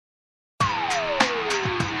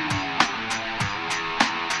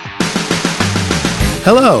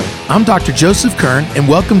Hello, I'm Dr. Joseph Kern, and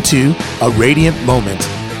welcome to A Radiant Moment.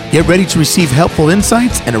 Get ready to receive helpful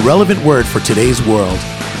insights and a relevant word for today's world.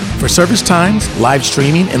 For service times, live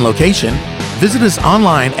streaming, and location, visit us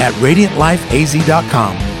online at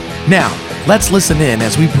radiantlifeaz.com. Now, let's listen in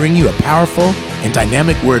as we bring you a powerful and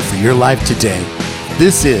dynamic word for your life today.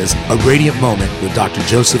 This is A Radiant Moment with Dr.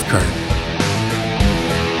 Joseph Kern.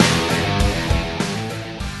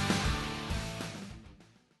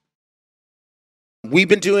 We've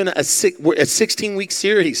been doing a 16-week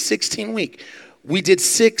series, 16-week. We did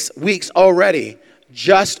 6 weeks already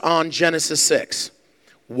just on Genesis 6.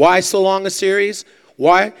 Why so long a series?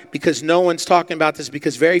 Why? Because no one's talking about this,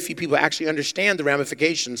 because very few people actually understand the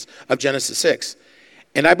ramifications of Genesis 6.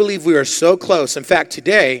 And I believe we are so close. In fact,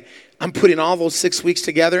 today, I'm putting all those 6 weeks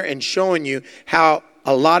together and showing you how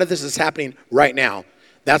a lot of this is happening right now.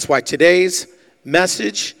 That's why today's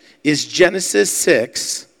message is Genesis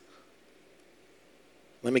 6.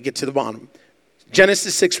 Let me get to the bottom.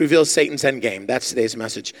 Genesis 6 reveals Satan's endgame. That's today's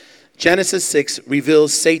message. Genesis 6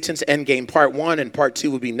 reveals Satan's endgame. Part 1 and part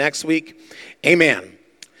 2 will be next week. Amen.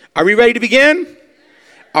 Are we ready to begin?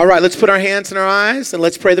 All right, let's put our hands in our eyes and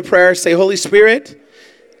let's pray the prayer. Say, Holy Spirit,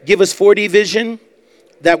 give us 4D vision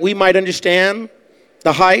that we might understand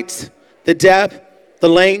the height, the depth, the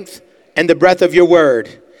length, and the breadth of your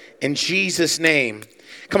word. In Jesus' name.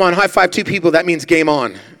 Come on, high five 2 people. That means game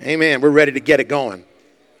on. Amen. We're ready to get it going.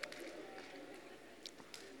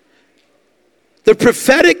 The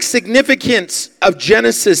prophetic significance of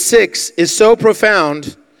Genesis 6 is so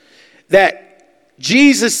profound that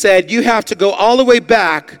Jesus said you have to go all the way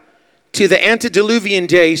back to the antediluvian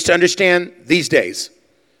days to understand these days.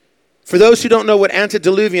 For those who don't know what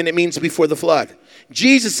antediluvian, it means before the flood.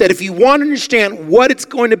 Jesus said if you want to understand what it's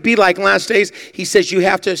going to be like in last days, he says you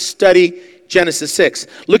have to study Genesis 6.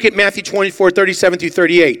 Look at Matthew 24, 37 through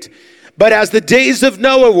 38. But as the days of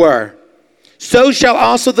Noah were, so shall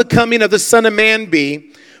also the coming of the Son of Man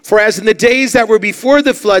be. For as in the days that were before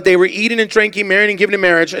the flood, they were eating and drinking, marrying and giving in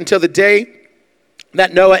marriage until the day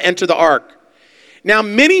that Noah entered the ark. Now,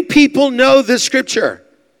 many people know this scripture,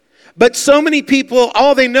 but so many people,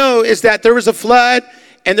 all they know is that there was a flood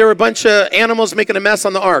and there were a bunch of animals making a mess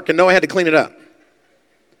on the ark and Noah had to clean it up.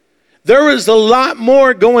 There was a lot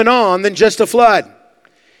more going on than just a flood.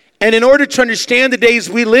 And in order to understand the days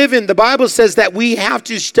we live in, the Bible says that we have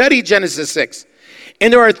to study Genesis 6.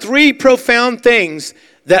 And there are 3 profound things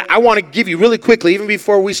that I want to give you really quickly, even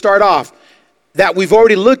before we start off, that we've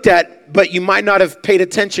already looked at, but you might not have paid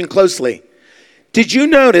attention closely. Did you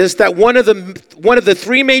notice that one of the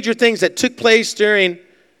 3 major things that took place during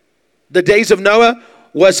the days of Noah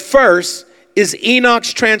was first is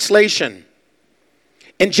Enoch's translation.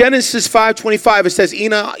 In Genesis 5:25, it says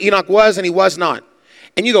Enoch was and he was not.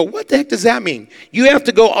 And you go, what the heck does that mean? You have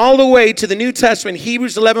to go all the way to the New Testament,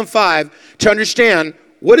 Hebrews 11:5, to understand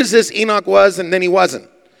what is this Enoch was and then he wasn't.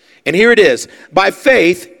 And here it is. By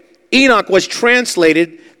faith, Enoch was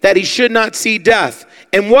translated that he should not see death,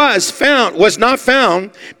 and was not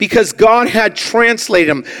found because God had translated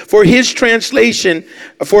him. For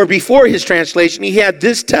before his translation, he had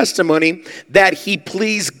this testimony that he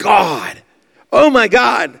pleased God. Oh my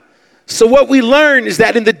God. So what we learn is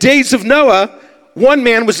that in the days of Noah, one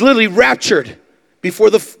man was literally raptured before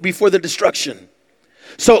the destruction.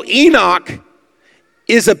 So Enoch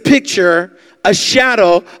is a picture, a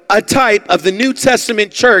shadow, a type of the New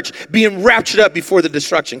Testament church being raptured up before the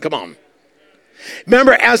destruction. Come on.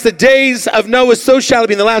 Remember, as the days of Noah, so shall it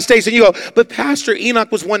be in the last days. And you go, but Pastor,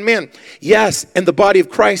 Enoch was one man. Yes, and the body of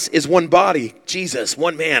Christ is one body. Jesus,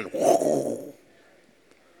 one man. Whoa.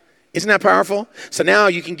 Isn't that powerful? So now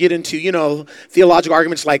you can get into, theological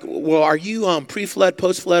arguments like, well, are you pre-flood,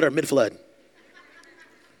 post-flood, or mid-flood?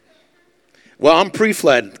 Well, I'm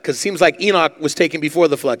pre-flood because it seems like Enoch was taken before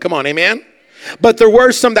the flood. Come on, amen? But there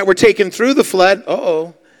were some that were taken through the flood.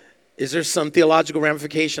 Is there some theological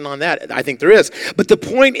ramification on that? I think there is. But the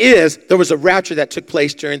point is, there was a rapture that took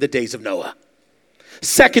place during the days of Noah.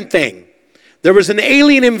 Second thing, there was an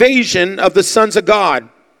alien invasion of the sons of God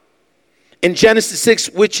in Genesis 6,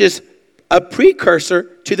 which is a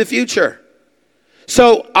precursor to the future.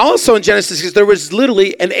 So also in Genesis 6, there was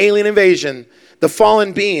literally an alien invasion. The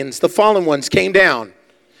fallen beings, the fallen ones came down.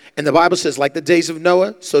 And the Bible says, like the days of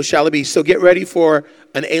Noah, so shall it be. So get ready for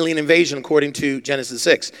an alien invasion according to Genesis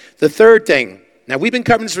 6. The third thing, now we've been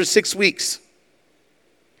covering this for 6 weeks.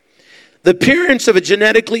 The appearance of a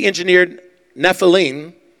genetically engineered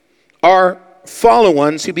Nephilim are fallen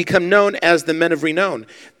ones who become known as the men of renown.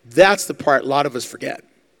 That's the part a lot of us forget.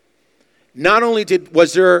 Not only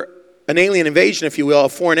was there an alien invasion, if you will, a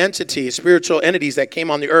foreign entity, spiritual entities that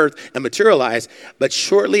came on the earth and materialized. But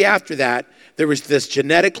shortly after that, there was this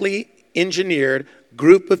genetically engineered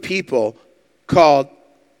group of people called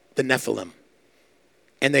the Nephilim.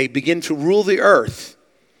 And they begin to rule the earth,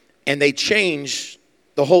 and they change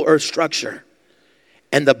the whole earth structure.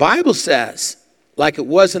 And the Bible says, like it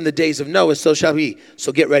was in the days of Noah, so shall it be.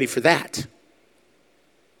 So get ready for that.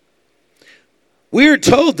 We are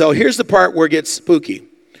told, though, here's the part where it gets spooky.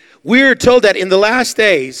 We are told that in the last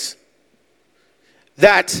days,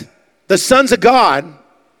 that the sons of God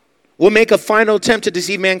will make a final attempt to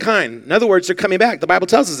deceive mankind. In other words, they're coming back. The Bible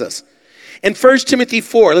tells us this. In 1 Timothy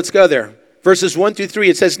 4, let's go there. Verses 1 through 3,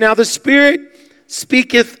 it says, Now the Spirit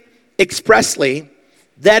speaketh expressly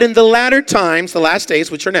that in the latter times, the last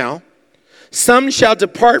days, which are now, some shall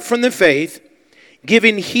depart from the faith,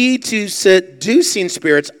 giving heed to seducing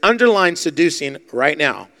spirits. Underline seducing right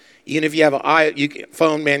now. Even if you have an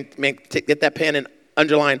phone, man, get that pen and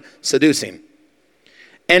underline seducing.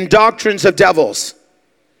 And doctrines of devils.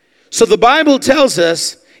 So the Bible tells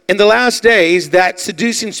us in the last days that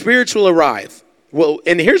seducing spirits will arrive. Well,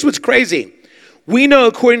 and here's what's crazy. We know,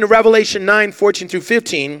 according to Revelation 9, 14 through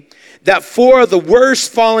 15, that 4 of the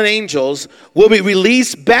worst fallen angels will be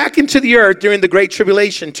released back into the earth during the Great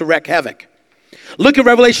Tribulation to wreak havoc. Look at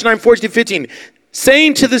Revelation 9, 14 through 15.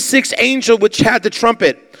 Saying to the 6th angel which had the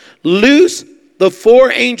trumpet, Loose the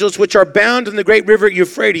 4 angels which are bound in the great river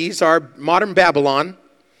Euphrates, our modern Babylon.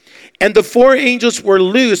 And the 4 angels were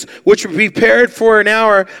loose, which were prepared for an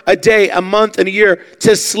hour, a day, a month, and a year,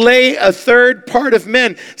 to slay a third part of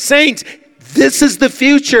men. Saints, this is the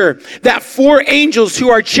future. That 4 angels who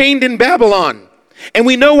are chained in Babylon. And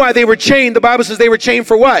we know why they were chained. The Bible says they were chained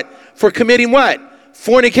for what? For committing what?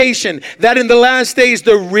 Fornication. That in the last days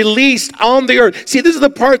they're released on the earth. See, this is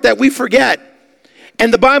the part that we forget.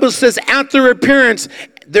 And the Bible says at their appearance,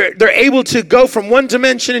 they're able to go from one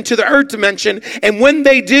dimension into the earth dimension. And when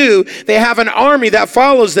they do, they have an army that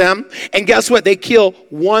follows them. And guess what? They kill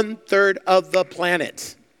 1/3 of the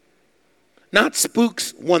planet. Not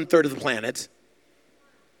spooks 1/3 of the planet.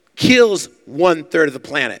 Kills 1/3 of the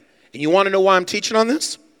planet. And you want to know why I'm teaching on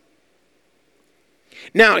this?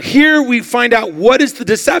 Now, here we find out what is the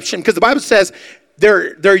deception. Because the Bible says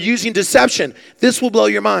they're using deception. This will blow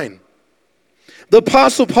your mind. The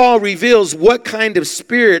Apostle Paul reveals what kind of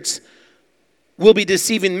spirits will be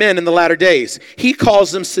deceiving men in the latter days. He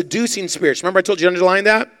calls them seducing spirits. Remember I told you to underline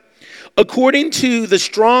that? According to the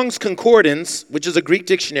Strong's Concordance, which is a Greek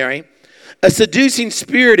dictionary, a seducing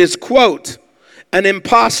spirit is, quote, an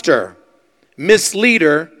imposter,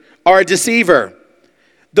 misleader, or a deceiver.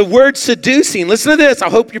 The word seducing, listen to this, I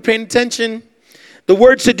hope you're paying attention. The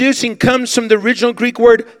word seducing comes from the original Greek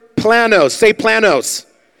word planos. Say planos.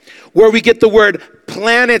 Where we get the word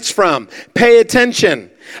planets from. Pay attention.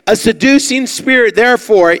 A seducing spirit,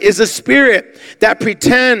 therefore, is a spirit that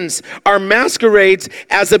pretends or masquerades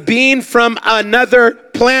as a being from another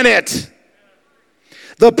planet.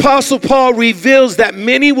 The Apostle Paul reveals that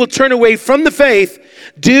many will turn away from the faith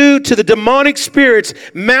due to the demonic spirits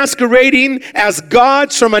masquerading as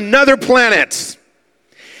gods from another planet.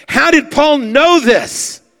 How did Paul know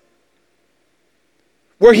this?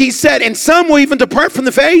 Where he said, and some will even depart from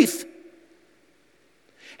the faith.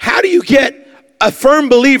 How do you get a firm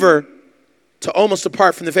believer to almost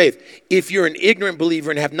depart from the faith? If you're an ignorant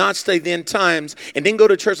believer and have not studied the end times, and then go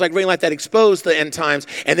to a church like Rain Light that expose the end times,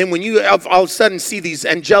 and then when you all of a sudden see these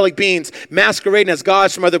angelic beings masquerading as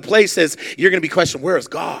gods from other places, you're going to be questioning, where is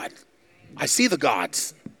God? I see the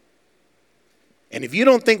gods. And if you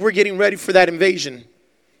don't think we're getting ready for that invasion,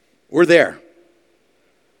 we're there.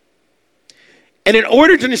 And in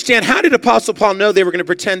order to understand, how did Apostle Paul know they were going to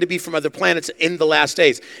pretend to be from other planets in the last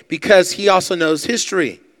days? Because he also knows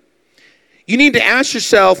history. You need to ask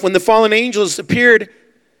yourself, when the fallen angels appeared,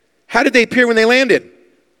 how did they appear when they landed?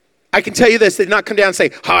 I can tell you this, they did not come down and say,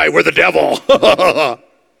 hi, we're the devil.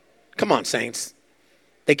 Come on, saints.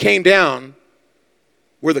 They came down,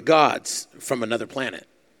 we're the gods from another planet.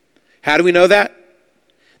 How do we know that?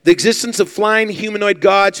 The existence of flying humanoid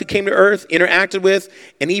gods who came to earth, interacted with,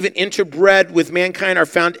 and even interbred with mankind are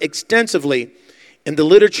found extensively in the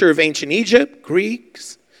literature of ancient Egypt,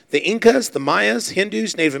 Greeks, the Incas, the Mayas,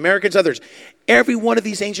 Hindus, Native Americans, others. Every one of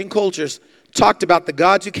these ancient cultures talked about the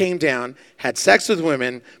gods who came down, had sex with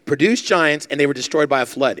women, produced giants, and they were destroyed by a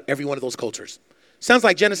flood. Every one of those cultures. Sounds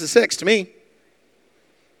like Genesis 6 to me.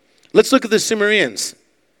 Let's look at the Sumerians,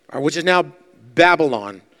 which is now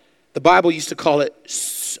Babylon. The Bible used to call it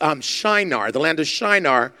Shinar. The land of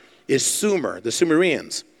Shinar is Sumer, the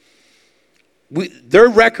Sumerians. Their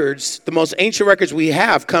records, the most ancient records we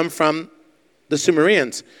have, come from the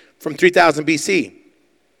Sumerians from 3000 BC.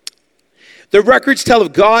 The records tell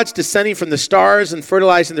of gods descending from the stars and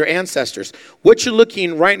fertilizing their ancestors. What you're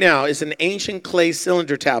looking right now is an ancient clay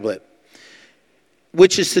cylinder tablet,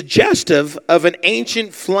 which is suggestive of an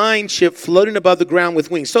ancient flying ship floating above the ground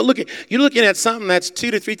with wings. So you're looking at something that's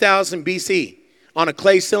 2,000 to 3,000 BC on a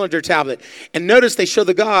clay cylinder tablet. And notice they show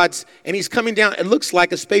the gods, and he's coming down. It looks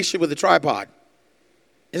like a spaceship with a tripod.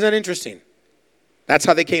 Isn't that interesting? That's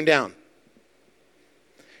how they came down.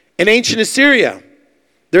 In ancient Assyria,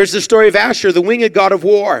 there's the story of Ashur, the winged god of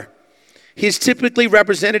war. He is typically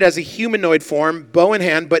represented as a humanoid form, bow in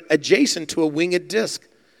hand, but adjacent to a winged disc.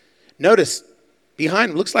 Notice,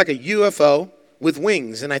 behind him looks like a UFO with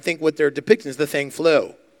wings, and I think what they're depicting is the thing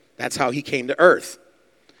flew. That's how he came to earth.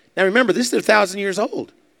 Now remember, this is 1,000 years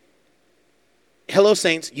old. Hello,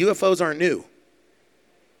 saints, UFOs aren't new.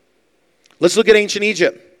 Let's look at ancient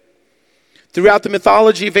Egypt. Throughout the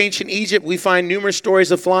mythology of ancient Egypt, we find numerous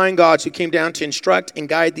stories of flying gods who came down to instruct and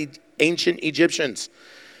guide the ancient Egyptians.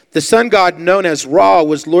 The sun god, known as Ra,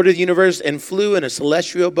 was Lord of the universe and flew in a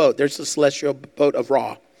celestial boat. There's the celestial boat of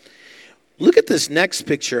Ra. Look at this next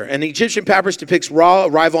picture. An Egyptian papyrus depicts Ra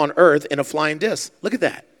arrival on earth in a flying disc. Look at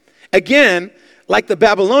that. Again, like the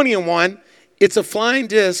Babylonian one, it's a flying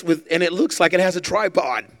disc and it looks like it has a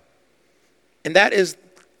tripod. And that is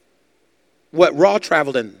what Ra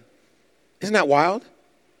traveled in. Isn't that wild?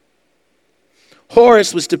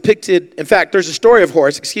 Horus was depicted, in fact, there's a story of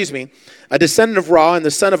Horus, a descendant of Ra and the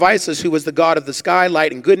son of Isis, who was the god of the sky,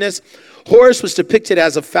 light, and goodness. Horus was depicted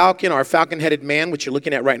as a falcon or a falcon-headed man, which you're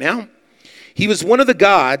looking at right now. He was one of the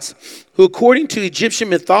gods who, according to Egyptian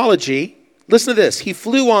mythology, listen to this, he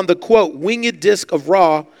flew on the, quote, winged disc of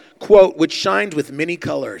Ra, quote, which shined with many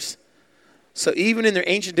colors. So even in their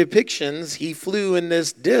ancient depictions, he flew in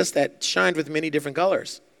this disc that shined with many different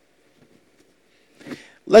colors.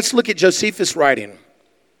 Let's look at Josephus' writing.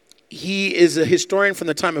 He is a historian from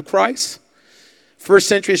the time of Christ, first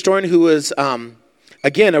century historian who was,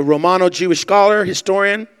 again, a Romano-Jewish scholar,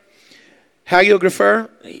 historian, hagiographer.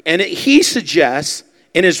 And he suggests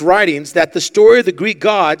in his writings that the story of the Greek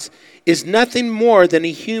gods is nothing more than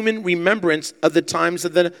a human remembrance of the times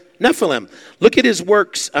of the Nephilim. Look at his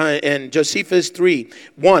works in Josephus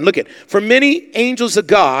 3:1. Look at, for many angels of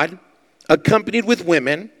God accompanied with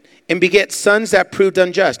women and beget sons that proved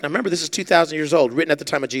unjust. Now remember, this is 2,000 years old, written at the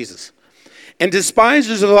time of Jesus. And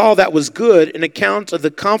despisers of all that was good, in account of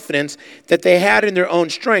the confidence that they had in their own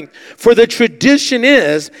strength. For the tradition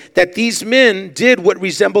is that these men did what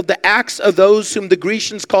resembled the acts of those whom the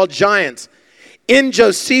Grecians called giants. In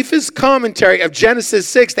Josephus' commentary of Genesis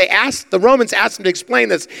 6, the Romans asked him to explain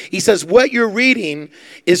this. He says, what you're reading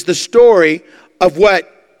is the story of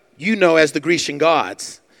what you know as the Grecian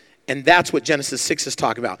gods. And that's what Genesis 6 is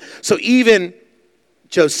talking about. So even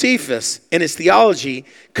Josephus, in his theology,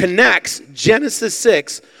 connects Genesis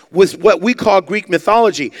 6 with what we call Greek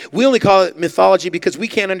mythology. We only call it mythology because we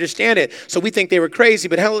can't understand it. So we think they were crazy.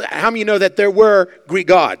 But how many of you know that there were Greek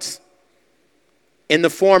gods? In the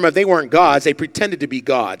form of, they weren't gods, they pretended to be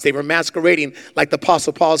gods. They were masquerading like the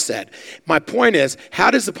Apostle Paul said. My point is, how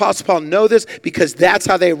does the Apostle Paul know this? Because that's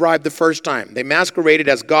how they arrived the first time. They masqueraded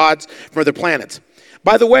as gods from other planets.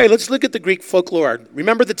 By the way, let's look at the Greek folklore.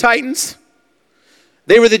 Remember the Titans?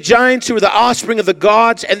 They were the giants who were the offspring of the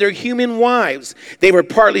gods and their human wives. They were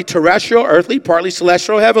partly terrestrial, earthly, partly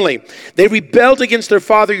celestial, heavenly. They rebelled against their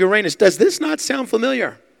father Uranus. Does this not sound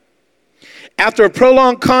familiar? After a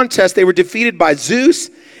prolonged contest, they were defeated by Zeus,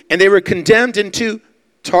 and they were condemned into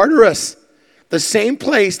Tartarus, the same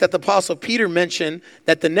place that the Apostle Peter mentioned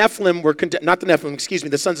that the Nephilim were condemned, not the Nephilim,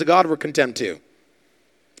 the sons of God were condemned to.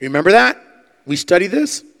 Remember that? We studied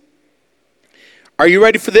this. Are you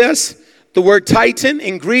ready for this? The word Titan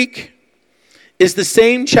in Greek is the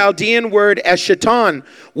same Chaldean word as Shaitan,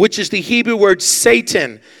 which is the Hebrew word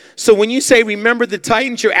Satan. So when you say remember the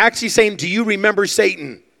Titans, you're actually saying, do you remember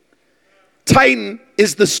Satan? Titan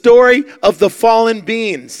is the story of the fallen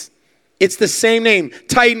beings. It's the same name.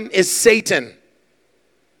 Titan is Satan.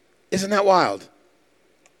 Isn't that wild?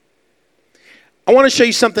 I want to show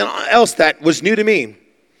you something else that was new to me.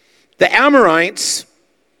 The Amorites,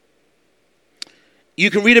 you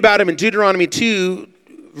can read about them in Deuteronomy 2,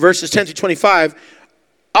 verses 10 through 25.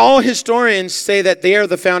 All historians say that they are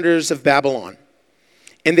the founders of Babylon.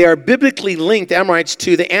 And they are biblically linked, the Amorites,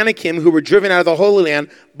 to the Anakim who were driven out of the Holy Land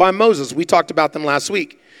by Moses. We talked about them last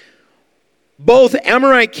week. Both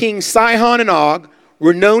Amorite kings Sihon and Og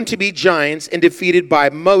were known to be giants and defeated by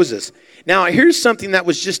Moses. Now, here's something that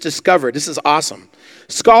was just discovered. This is awesome.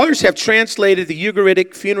 Scholars have translated the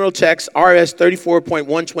Ugaritic funeral text, RS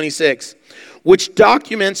 34.126, which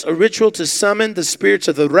documents a ritual to summon the spirits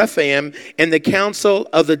of the Rephaim and the council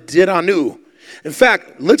of the Diranu. In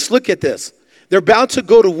fact, let's look at this. They're about to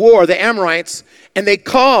go to war, the Amorites, and they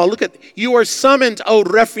call, look at, you are summoned, O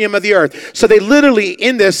Rephaim of the earth. So they literally,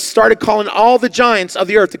 in this, started calling all the giants of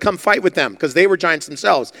the earth to come fight with them, because they were giants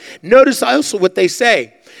themselves. Notice also what they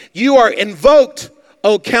say. You are invoked,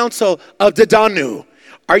 O council of Dodanu.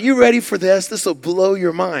 Are you ready for this? This will blow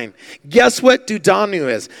your mind. Guess what Dodanu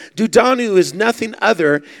is? Dodanu is nothing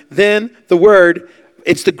other than the word,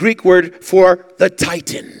 it's the Greek word for the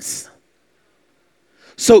Titans.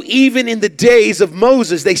 So even in the days of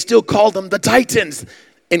Moses, they still called them the Titans.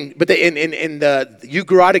 But in the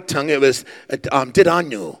Ugaritic tongue, it was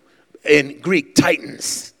Dodanu. In Greek,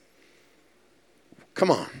 Titans.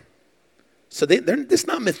 Come on. So this is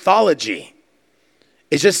not mythology.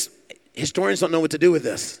 It's just historians don't know what to do with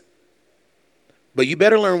this. But you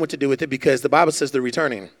better learn what to do with it, because the Bible says they're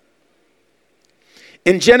returning.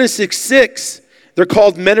 In Genesis 6, they're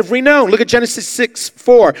called men of renown. Look at Genesis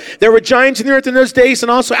 6:4. There were giants in the earth in those days,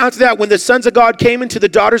 and also after that, when the sons of God came into the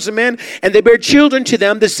daughters of men, and they bare children to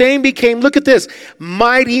them, the same became, look at this,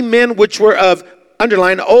 mighty men which were of,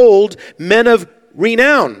 underline, old, men of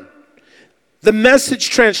renown. The Message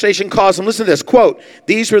translation calls them, listen to this, quote,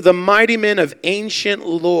 these were the mighty men of ancient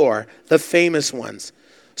lore, the famous ones.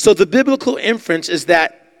 So the biblical inference is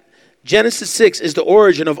that Genesis 6 is the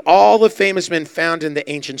origin of all the famous men found in the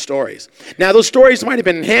ancient stories. Now, those stories might have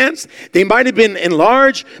been enhanced, they might have been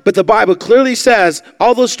enlarged, but the Bible clearly says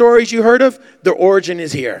all those stories you heard of, their origin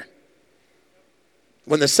is here.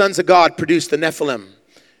 When the sons of God produced the Nephilim,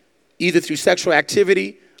 either through sexual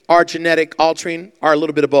activity or genetic altering, or a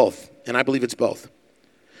little bit of both. And I believe it's both.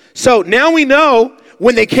 So now we know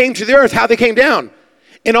when they came to the earth, how they came down.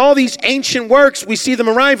 In all these ancient works, we see them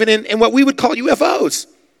arriving in what we would call UFOs.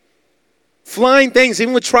 Flying things,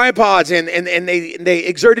 even with tripods, and they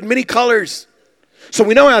exerted many colors. So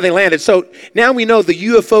we know how they landed. So now we know the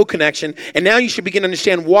UFO connection, and now you should begin to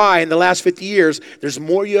understand why in the last 50 years, there's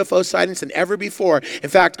more UFO sightings than ever before. In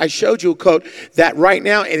fact, I showed you a quote that right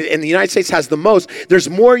now, and the United States has the most, there's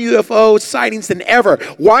more UFO sightings than ever.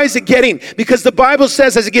 Why is it getting? Because the Bible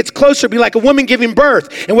says as it gets closer, it'll be like a woman giving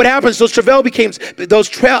birth. And what happens, those travail pains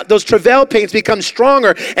become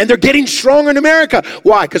stronger, and they're getting stronger in America.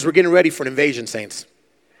 Why? Because we're getting ready for an invasion, saints.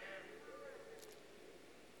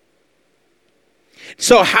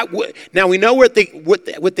 So now we know what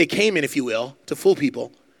they came in, if you will, to fool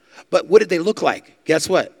people. But what did they look like? Guess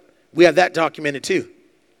what? We have that documented too.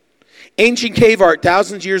 Ancient cave art,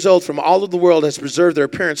 thousands of years old from all over the world, has preserved their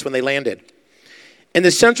appearance when they landed. In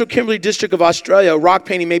the central Kimberley district of Australia, a rock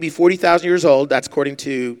painting maybe 40,000 years old, that's according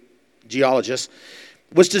to geologists,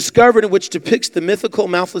 was discovered in which depicts the mythical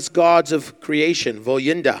mouthless gods of creation,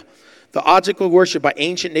 Voyinda, the object of worship by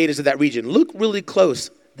ancient natives of that region. Look really close.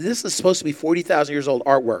 This is supposed to be 40,000 years old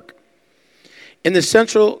artwork. In the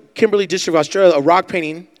central Kimberley district of Australia, a rock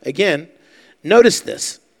painting, again, notice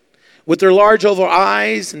this. With their large oval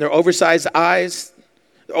eyes and their oversized eyes,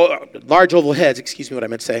 large oval heads, excuse me what I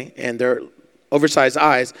meant to say, and their oversized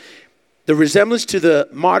eyes, the resemblance to the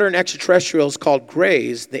modern extraterrestrials called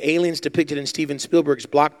Greys, the aliens depicted in Steven Spielberg's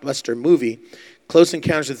blockbuster movie, Close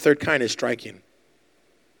Encounters of the Third Kind, is striking.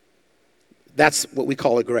 That's what we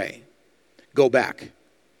call a Grey. Go back.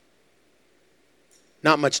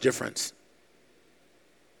 Not much difference.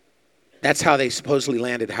 That's how they supposedly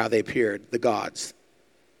landed, how they appeared, the gods.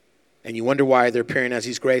 And you wonder why they're appearing as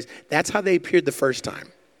these grays. That's how they appeared the first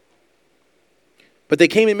time. But they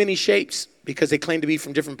came in many shapes because they claim to be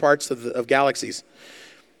from different parts of galaxies.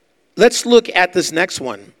 Let's look at this next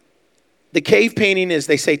one. The cave painting is,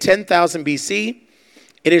 they say, 10,000 BC.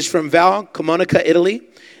 It is from Val Camonica, Italy.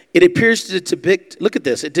 It appears to depict, look at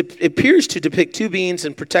this, it appears to depict two beings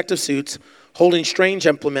in protective suits holding strange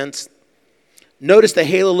implements. Notice the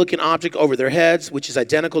halo-looking object over their heads, which is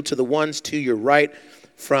identical to the ones to your right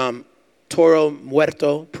from Toro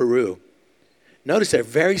Muerto, Peru. Notice they're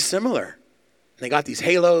very similar. They got these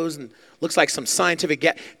halos and looks like some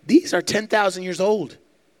scientific These are 10,000 years old.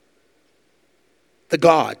 The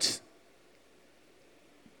gods.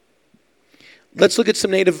 Let's look at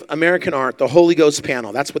some Native American art, the Holy Ghost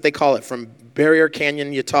panel. That's what they call it, from Barrier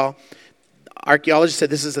Canyon, Utah. Archaeologists said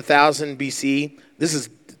this is 1000 BC. This is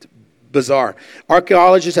bizarre.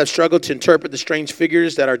 Archaeologists have struggled to interpret the strange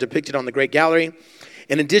figures that are depicted on the Great Gallery.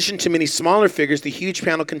 In addition to many smaller figures, the huge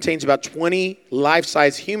panel contains about 20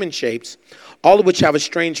 life-size human shapes, all of which have a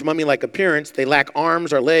strange mummy-like appearance. They lack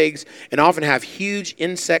arms or legs and often have huge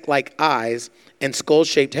insect-like eyes and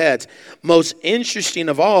skull-shaped heads. Most interesting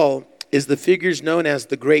of all is the figures known as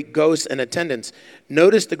the Great Ghost in attendance.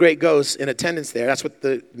 Notice the Great Ghost in attendance there. That's what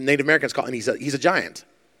the Native Americans call it, and he's a giant.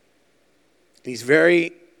 He's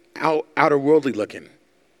very outer worldly looking.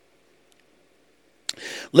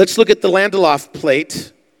 Let's look at the Landulov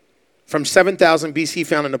plate from 7000 BC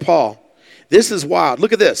found in Nepal. This is wild.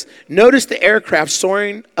 Look at this. Notice the aircraft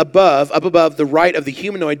soaring up above the right of the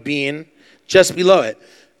humanoid being just below it.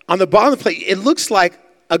 On the bottom of the plate, it looks like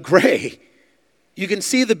a gray. You can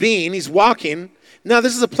see the being. He's walking. Now,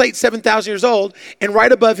 this is a plate 7,000 years old, and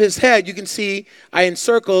right above his head, you can see I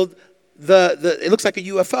encircled it looks like a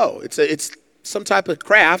UFO. It's some type of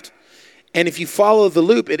craft, and if you follow the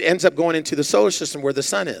loop, it ends up going into the solar system where the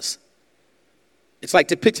sun is. It's like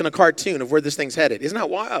depicting a cartoon of where this thing's headed. Isn't that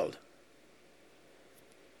wild?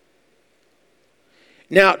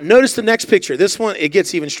 Now, notice the next picture. This one, it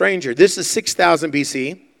gets even stranger. This is 6,000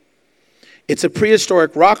 BC. It's a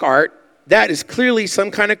prehistoric rock art. That is clearly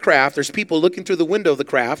some kind of craft. There's people looking through the window of the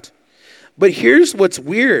craft. But here's what's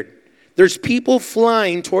weird. There's people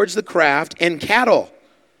flying towards the craft and cattle.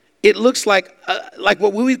 It looks like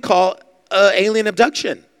what we would call alien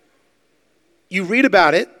abduction. You read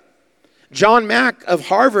about it. John Mack of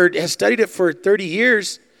Harvard has studied it for 30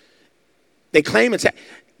 years. They claim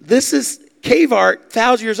this is cave art,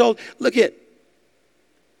 1,000 years old. Look at,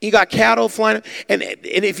 you got cattle flying. And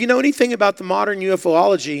if you know anything about the modern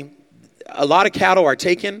ufology, a lot of cattle are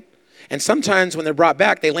taken. And sometimes when they're brought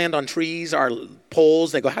back, they land on trees or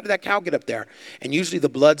poles. They go, how did that cow get up there? And usually the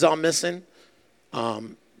blood's all missing.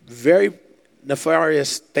 Very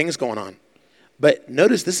nefarious things going on. But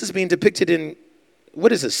notice this is being depicted in,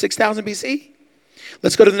 what is it, 6,000 BC?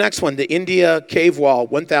 Let's go to the next one, the India cave wall,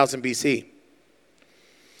 1,000 BC.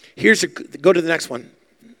 Go to the next one.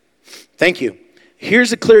 Thank you.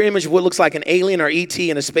 Here's a clear image of what looks like an alien or ET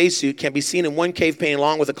in a spacesuit can be seen in one cave painting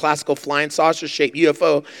along with a classical flying saucer-shaped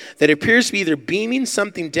UFO that appears to be either beaming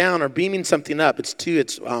something down or beaming something up.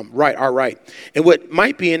 It's right, our right. And what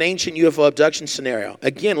might be an ancient UFO abduction scenario.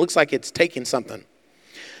 Again, it looks like it's taking something.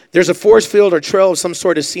 There's a force field or trail of some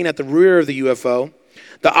sort is seen at the rear of the UFO.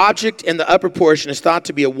 The object in the upper portion is thought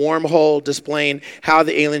to be a wormhole displaying how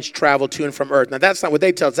the aliens travel to and from Earth. Now, that's not what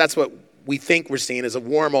they tell us. That's what we think we're seeing as a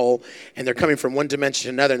wormhole, and they're coming from one dimension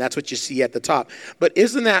to another, and that's what you see at the top. But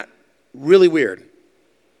isn't that really weird?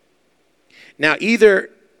 Now,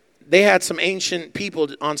 either they had some ancient people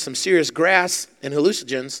on some serious grass and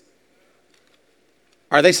hallucinogens,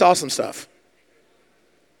 or they saw some stuff.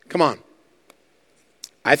 Come on.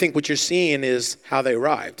 I think what you're seeing is how they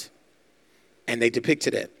arrived, and they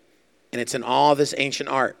depicted it, and it's in all this ancient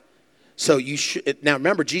art. So now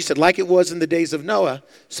remember, Jesus said, like it was in the days of Noah,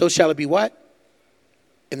 so shall it be what?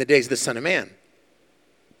 In the days of the Son of Man.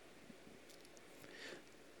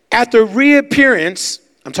 At the reappearance,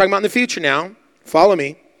 I'm talking about in the future now, follow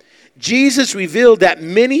me, Jesus revealed that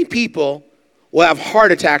many people will have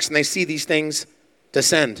heart attacks when they see these things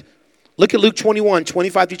descend. Look at Luke 21,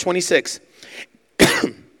 25 through 26.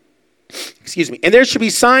 Excuse me. And there shall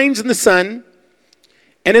be signs in the sun,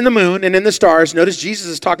 and in the moon, and in the stars. Notice Jesus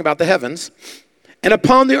is talking about the heavens. And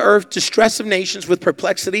upon the earth, distress of nations with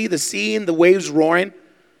perplexity, the sea and the waves roaring.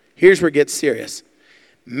 Here's where it gets serious.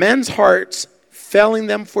 Men's hearts failing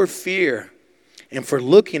them for fear and for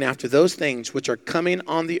looking after those things which are coming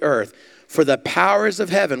on the earth. For the powers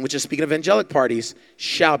of heaven, which is speaking of angelic parties,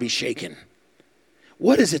 shall be shaken.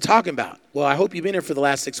 What is it talking about? Well, I hope you've been here for the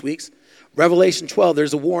last 6 weeks. Revelation 12,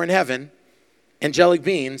 there's a war in heaven. Angelic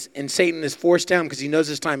beings, and Satan is forced down because he knows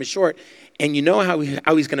his time is short, and you know how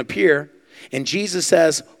he's going to appear. And Jesus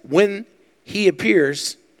says when he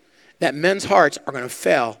appears, that men's hearts are going to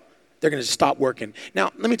fail. They're going to stop working.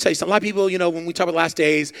 Now, let me tell you something. A lot of people, when we talk about the last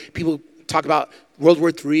days, people talk about World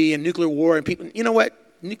War III and nuclear war, and people, you know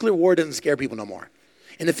what? Nuclear war doesn't scare people no more.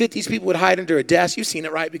 In the 50s, people would hide under a desk. You've seen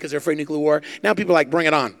it, right? Because they're afraid of nuclear war. Now people are like, bring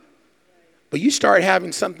it on. But you start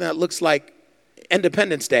having something that looks like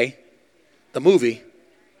Independence Day, the movie.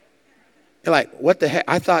 You're like, what the heck?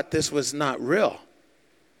 I thought this was not real.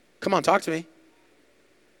 Come on, talk to me.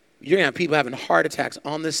 You're going to have people having heart attacks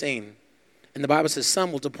on the scene. And the Bible says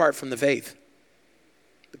some will depart from the faith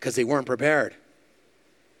because they weren't prepared.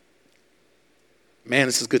 Man,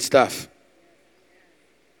 this is good stuff.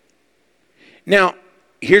 Now,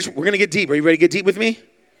 we're going to get deep. Are you ready to get deep with me?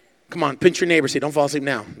 Come on, pinch your neighbor. Say, don't fall asleep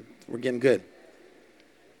now. We're getting good.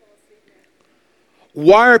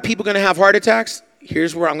 Why are people going to have heart attacks?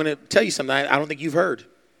 Here's where I'm going to tell you something I don't think you've heard.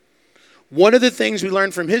 One of the things we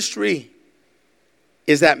learned from history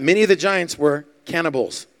is that many of the giants were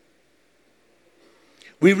cannibals.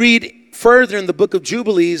 We read further in the book of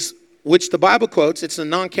Jubilees, which the Bible quotes. It's a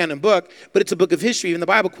non-canon book, but it's a book of history. Even the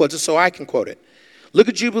Bible quotes it, so I can quote it. Look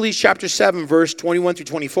at Jubilees chapter 7, verse 21 through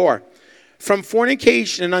 24. From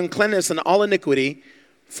fornication and uncleanness and all iniquity,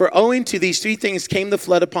 for owing to these three things came the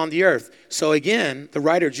flood upon the earth. So again, the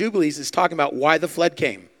writer of Jubilees is talking about why the flood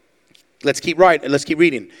came. Let's keep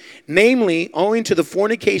reading. Namely, owing to the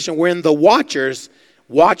fornication wherein the watchers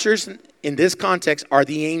in this context are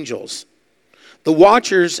the angels. The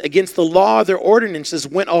watchers against the law of their ordinances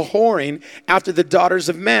went a-whoring after the daughters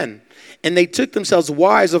of men. And they took themselves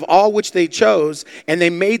wives of all which they chose, and they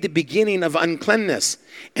made the beginning of uncleanness.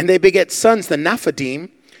 And they beget sons, the Nephilim,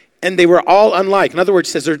 and they were all unlike. In other words,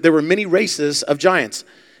 it says there were many races of giants.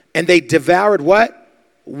 And they devoured what?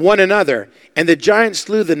 One another. And the giants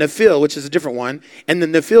slew the Nephil, which is a different one. And the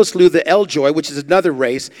Nephil slew the Eljoy, which is another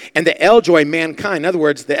race. And the Eljoy, mankind. In other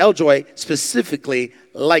words, the Eljoy specifically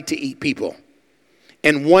like to eat people.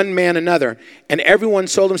 And one man another. And everyone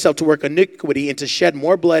sold himself to work iniquity and to shed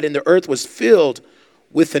more blood, and the earth was filled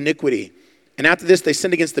with iniquity. And after this they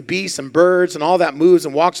sinned against the beasts and birds and all that moves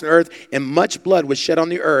and walks on earth, and much blood was shed on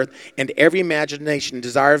the earth, and every imagination and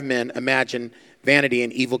desire of men imagine vanity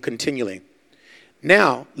and evil continually.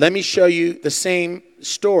 Now, let me show you the same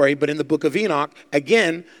story, but in the book of Enoch.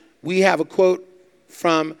 Again, we have a quote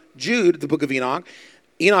from Jude, the book of Enoch.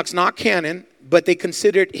 Enoch's not canon, but they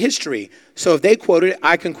consider it history. So if they quoted it,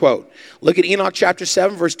 I can quote. Look at Enoch chapter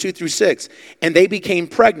 7, verse 2 through 6. And they became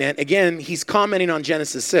pregnant. Again, he's commenting on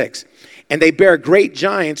Genesis 6. And they bare great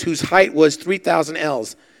giants whose height was 3,000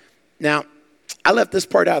 ells. Now, I left this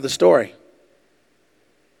part out of the story.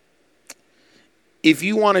 If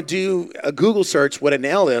you want to do a Google search what an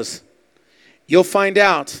ell is, you'll find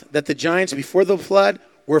out that the giants before the flood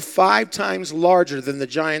were 5 times larger than the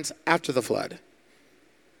giants after the flood.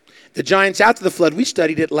 The giants after the flood, we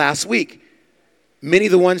studied it last week. Many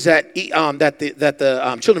of the ones that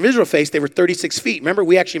the children of Israel faced, they were 36 feet. Remember,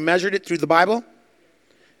 we actually measured it through the Bible?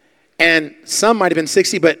 And some might have been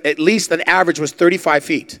 60, but at least an average was 35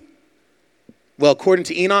 feet. Well, according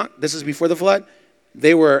to Enoch, this is before the flood,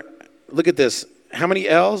 they were, look at this, how many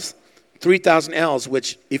ells? 3,000 ells,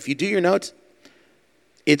 which if you do your notes,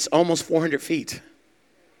 it's almost 400 feet.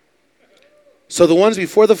 So the ones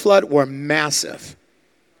before the flood were massive.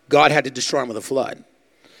 God had to destroy them with a flood.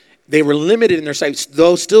 They were limited in their size,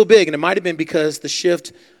 though still big, and it might have been because the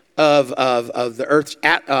shift of the Earth's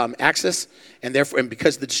axis, and therefore, and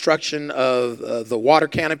because of the destruction of the water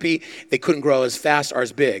canopy, they couldn't grow as fast or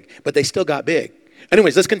as big, but they still got big.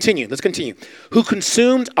 Anyways, let's continue. Who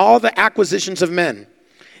consumed all the acquisitions of men,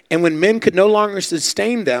 and when men could no longer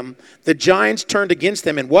sustain them, the giants turned against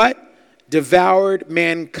them, and what? Devoured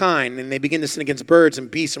mankind, and they begin to sin against birds and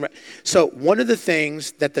beasts. So one of the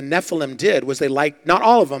things that the Nephilim did was they liked, not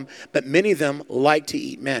all of them, but many of them liked to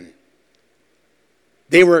eat men.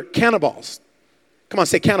 They were cannibals. Come on,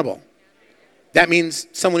 say cannibal. That means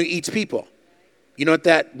someone who eats people. You know what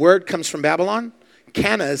that word comes from Babylon?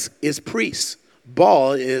 Cannas is priests.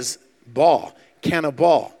 Baal is Baal.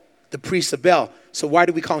 Cannibal, the priests of Baal. So why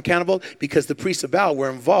do we call them cannibal? Because the priests of Baal were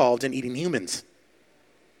involved in eating humans.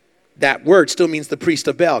 That word still means the priest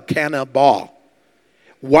of Baal, cannibal.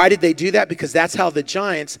 Why did they do that? Because that's how the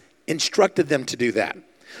giants instructed them to do that.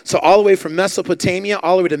 So all the way from Mesopotamia,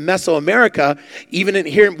 all the way to Mesoamerica, even in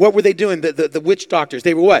here, what were they doing? The witch doctors,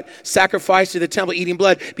 they were what? Sacrificed to the temple, eating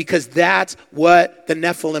blood, because that's what the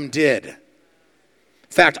Nephilim did. In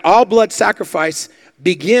fact, all blood sacrifice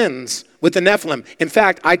begins with the Nephilim. In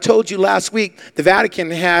fact, I told you last week, the Vatican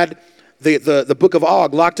had the book of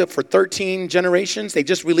Og locked up for 13 generations. They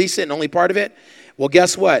just released it and only part of it. Well,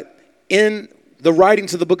 guess what? In the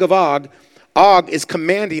writings of the book of Og is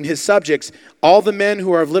commanding his subjects, all the men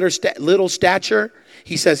who are of little stature,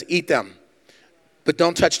 he says, eat them. But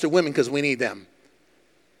don't touch the women because we need them.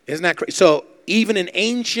 Isn't that crazy? So even in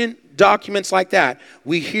ancient documents like that,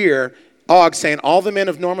 we hear Og saying, all the men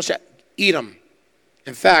of normal stature, eat them.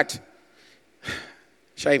 In fact,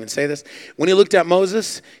 should I even say this? When he looked at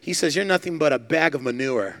Moses, he says, you're nothing but a bag of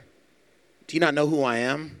manure. Do you not know who I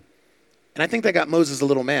am? And I think that got Moses a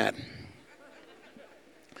little mad.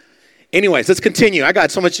 Anyways, let's continue. I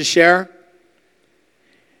got so much to share.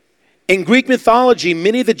 In Greek mythology,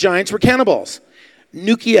 many of the giants were cannibals.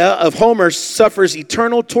 Nausicaa of Homer suffers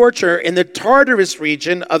eternal torture in the Tartarus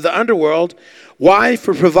region of the underworld. Why?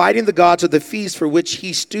 For providing the gods with the feast for which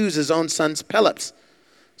he stews his own son's Pelops.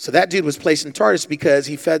 So that dude was placed in Tartarus because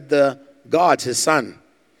he fed the gods his son.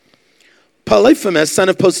 Polyphemus, son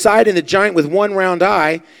of Poseidon, the giant with one round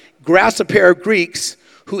eye, grasped a pair of Greeks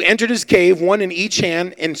who entered his cave, one in each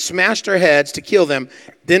hand, and smashed their heads to kill them,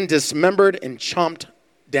 then dismembered and chomped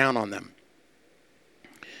down on them.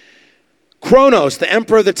 Kronos, the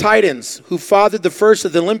emperor of the Titans, who fathered the first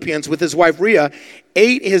of the Olympians with his wife Rhea,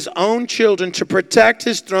 ate his own children to protect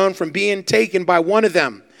his throne from being taken by one of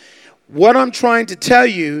them. What I'm trying to tell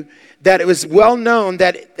you, that it was well known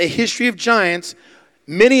that the history of giants,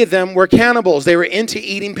 many of them were cannibals. They were into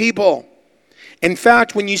eating people. In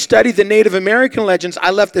fact, when you study the Native American legends,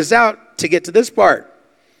 I left this out to get to this part.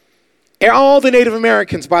 All the Native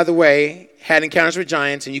Americans, by the way, had encounters with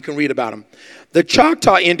giants, and you can read about them. The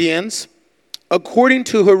Choctaw Indians, according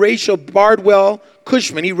to Horatio Bardwell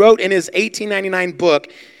Cushman, he wrote in his 1899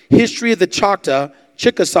 book, History of the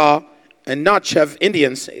Chickasaw, and Natchez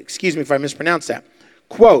Indians, excuse me if I mispronounced that,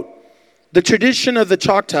 quote, the tradition of the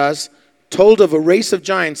Choctaws told of a race of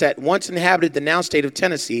giants that once inhabited the now state of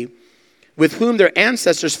Tennessee, with whom their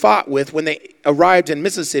ancestors fought with when they arrived in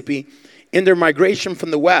Mississippi in their migration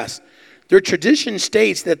from the west. Their tradition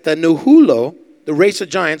states that the Nahulo, the race of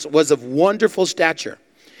giants, was of wonderful stature.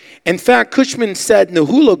 In fact, Cushman said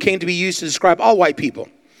Nahulo came to be used to describe all white people,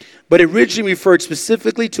 but originally referred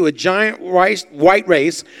specifically to a giant white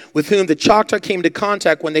race with whom the Choctaw came into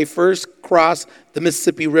contact when they first crossed the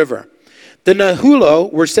Mississippi River. The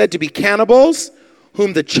Nahulo were said to be cannibals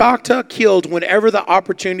whom the Choctaw killed whenever the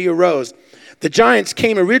opportunity arose. The giants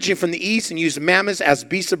came originally from the east and used mammoths as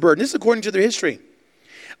beasts of burden. This is according to their history.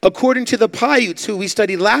 According to the Paiutes, who we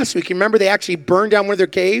studied last week, remember they actually burned down one of their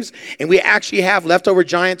caves, and we actually have leftover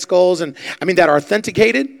giant skulls that are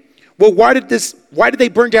authenticated. Well, why did they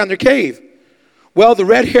burn down their cave? Well, the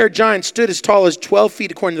red-haired giants stood as tall as 12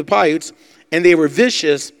 feet according to the Paiutes, and they were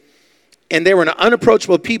vicious, and they were an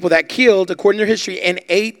unapproachable people that killed, according to their history, and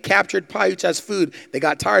ate captured Paiutes as food. They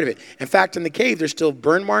got tired of it. In fact, in the cave, there's still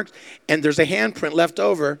burn marks, and there's a handprint left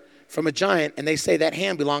over from a giant, and they say that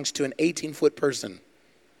hand belongs to an 18-foot person.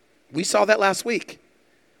 We saw that last week.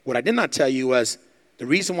 What I did not tell you was the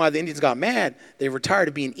reason why the Indians got mad, they were tired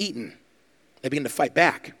of being eaten. They began to fight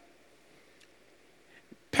back.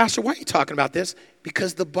 Pastor, why are you talking about this?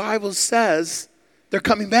 Because the Bible says they're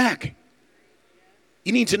coming back.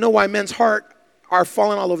 You need to know why men's heart are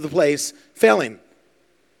falling all over the place, failing.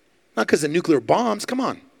 Not because of nuclear bombs. Come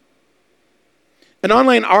on. An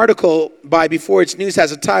online article by Before It's News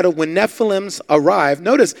has a title, When Nephilims Arrive.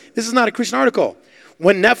 Notice, this is not a Christian article.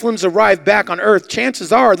 When Nephilims arrive back on earth,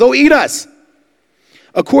 chances are they'll eat us.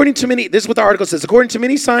 This is what the article says. According to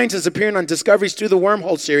many scientists appearing on Discovery's Through the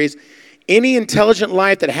Wormhole series, any intelligent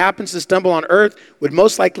life that happens to stumble on earth would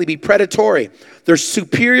most likely be predatory. Their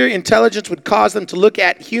superior intelligence would cause them to look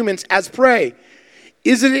at humans as prey.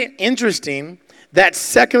 Isn't it interesting that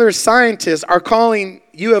secular scientists are calling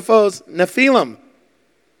UFOs Nephilim?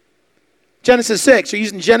 Genesis 6, they're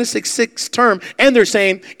using Genesis 6 term, and they're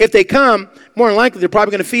saying if they come, more than likely they're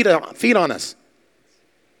probably going to feed on us.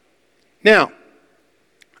 Now,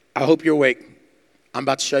 I hope you're awake. I'm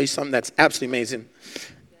about to show you something that's absolutely amazing.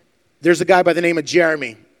 There's a guy by the name of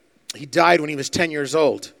Jeremy. He died when he was 10 years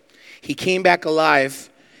old. He came back alive,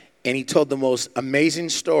 and he told the most amazing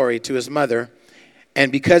story to his mother.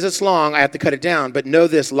 And because it's long, I have to cut it down. But know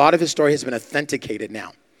this, a lot of his story has been authenticated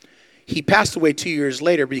now. He passed away 2 years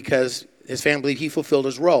later because his family believed he fulfilled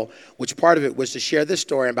his role, which part of it was to share this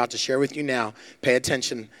story I'm about to share with you now. Pay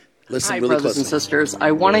attention. Listen really closely. Hi, brothers and sisters.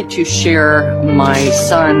 I wanted to share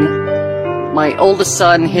my oldest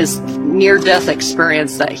son, his near-death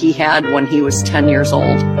experience that he had when he was 10 years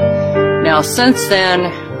old. Now, since then,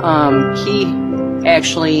 he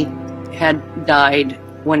actually had died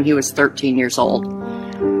when he was 13 years old.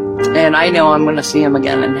 And I know I'm going to see him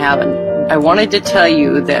again in heaven. I wanted to tell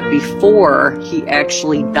you that before he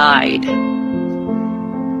actually died,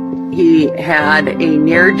 he had a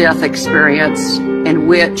near-death experience in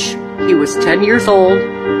which he was 10 years old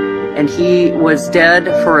and he was dead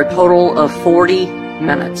for a total of 40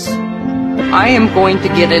 minutes. I am going to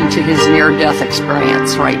get into his near-death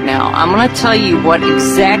experience right now. I'm going to tell you what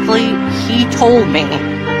exactly he told me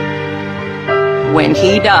when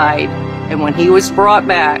he died and when he was brought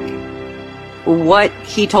back, what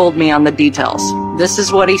he told me on the details. This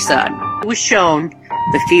is what he said. He was shown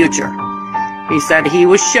the future. He said he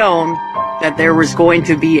was shown that there was going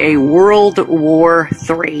to be a World War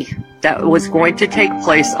III that was going to take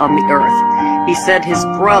place on the earth. He said his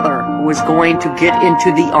brother was going to get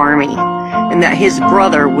into the army and that his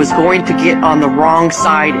brother was going to get on the wrong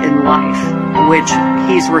side in life, which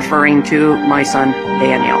he's referring to my son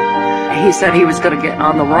Daniel. He said he was going to get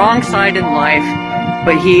on the wrong side in life,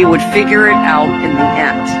 but he would figure it out in the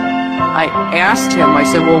end. I asked him, I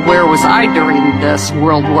said, well, where was I during this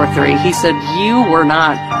World War III? He said, you were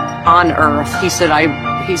not on earth. He said,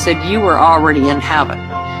 you were already in heaven.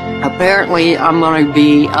 Apparently, I'm going to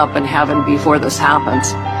be up in heaven before this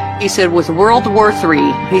happens. He said, with World War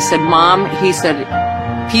III, he said, Mom, he said,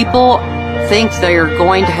 people think they are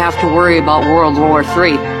going to have to worry about World War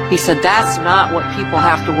III. He said, that's not what people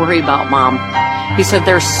have to worry about, Mom. He said,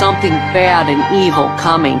 there's something bad and evil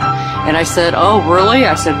coming. And I said, oh, really?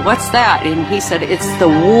 I said, what's that? And he said, it's the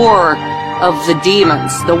war of the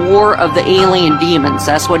demons, the war of the alien demons.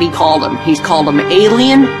 That's what he called them. He's called them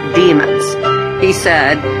alien demons. He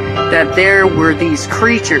said that there were these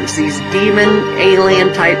creatures, these demon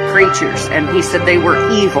alien type creatures, and he said they were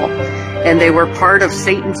evil and they were part of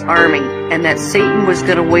Satan's army, and that Satan was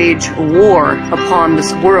going to wage war upon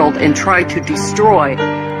this world and try to destroy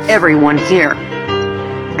everyone here.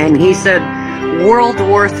 And he said World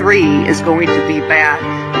War III is going to be bad.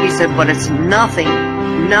 He said, but it's nothing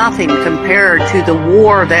compared to the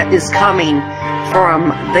war that is coming from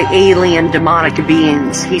the alien demonic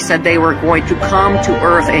beings. He said they were going to come to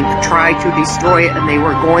Earth and try to destroy it, and they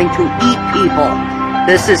were going to eat people.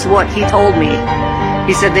 This is what he told me.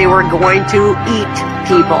 He said they were going to eat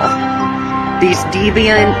people. These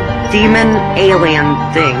demon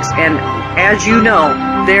alien things. And as you know,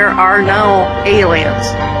 there are no aliens.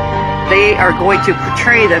 They are going to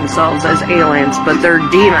portray themselves as aliens, but they're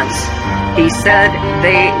demons. He said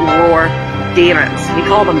they were demons. He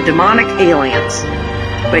called them demonic aliens,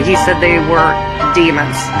 but he said they were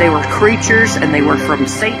demons. They were creatures, and they were from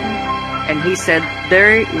Satan, and he said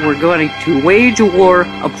they were going to wage a war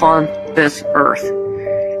upon this earth,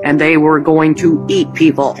 and they were going to eat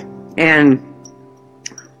people. And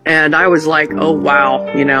I was like, oh wow,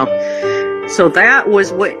 you know. So that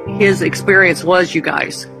was what his experience was, you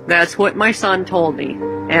guys. That's what my son told me.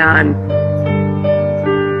 And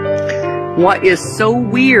what is so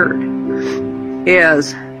weird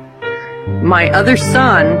is my other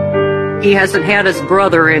son, he hasn't had his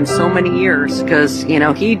brother in so many years because, you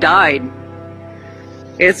know, he died.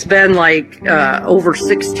 It's been like over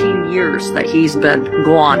 16 years that he's been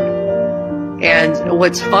gone. And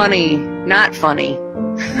what's funny, not funny,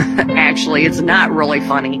 actually, it's not really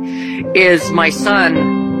funny, is my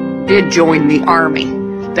son did join the army.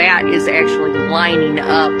 That is actually lining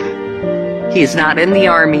up. He's not in the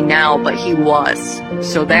army now, but he was.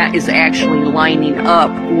 So that is actually lining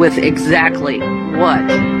up with exactly what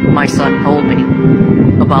my son told me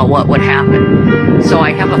about what would happen. So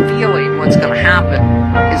I have a feeling what's going to happen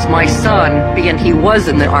is my son, being he was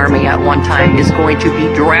in the army at one time, is going to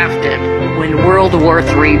be drafted when World War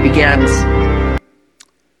III begins.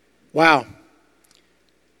 Wow.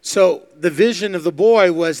 So the vision of the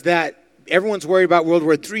boy was that everyone's worried about World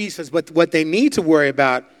War III. He says, but what they need to worry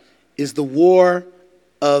about is the war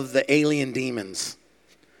of the alien demons.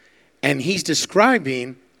 And he's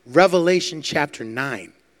describing Revelation chapter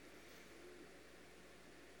 9.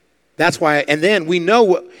 That's why, and then we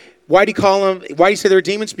know, why do you call them, why do you say they're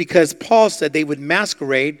demons? Because Paul said they would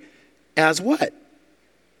masquerade as what?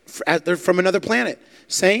 They're from another planet.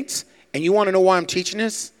 Saints, and you want to know why I'm teaching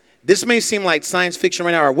this? This may seem like science fiction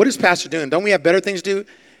right now, or what is Pastor doing? Don't we have better things to do?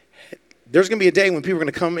 There's going to be a day when people are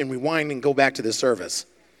going to come and rewind and go back to this service.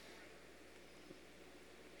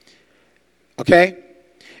 Okay?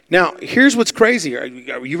 Now, here's what's crazy. Are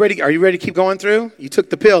you ready? Are you ready to keep going through? You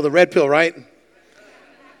took the pill, the red pill, right?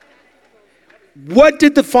 What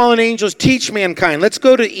did the fallen angels teach mankind? Let's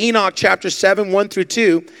go to Enoch chapter 7, 1 through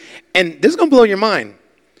 2. And this is going to blow your mind.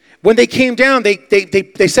 When they came down, they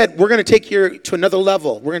said, we're going to take you to another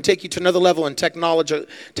level. We're going to take you to another level in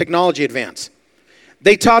technology advance.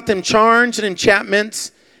 They taught them charms and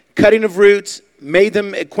enchantments, cutting of roots, made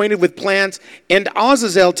them acquainted with plants, and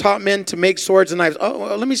Azazel taught men to make swords and knives. Oh,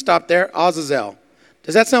 well, let me stop there. Azazel.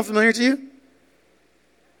 Does that sound familiar to you?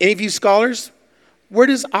 Any of you scholars? Where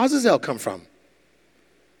does Azazel come from?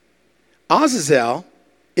 Azazel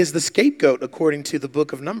is the scapegoat according to the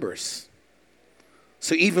book of Numbers.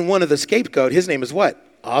 So even one of the scapegoat, his name is what?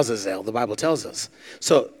 Azazel, the Bible tells us.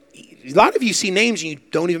 So a lot of you see names and you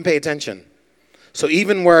don't even pay attention. So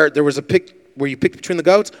even where there was where you picked between the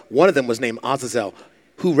goats, one of them was named Azazel,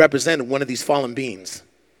 who represented one of these fallen beings.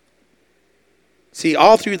 See,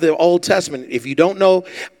 all through the Old Testament, if you don't know,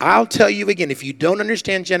 I'll tell you again, if you don't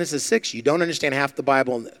understand Genesis 6, you don't understand half the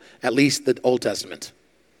Bible, at least the Old Testament.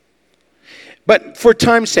 But for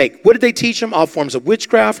time's sake, what did they teach them? All forms of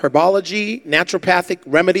witchcraft, herbology, naturopathic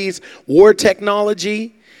remedies, war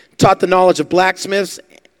technology, taught the knowledge of blacksmiths,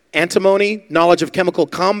 antimony, knowledge of chemical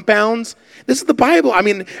compounds. This is the Bible. I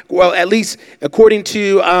mean, well, at least according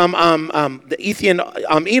to the Ethian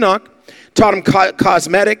Enoch, taught them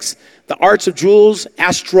cosmetics, the arts of jewels,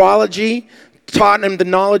 astrology, taught them the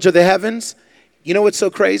knowledge of the heavens. You know what's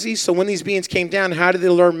so crazy? So when these beings came down, how did they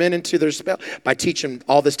lure men into their spell? By teaching them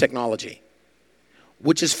all this technology,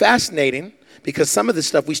 which is fascinating because some of this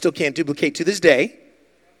stuff we still can't duplicate to this day,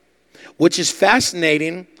 which is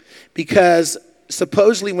fascinating because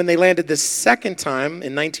supposedly when they landed the second time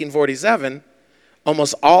in 1947,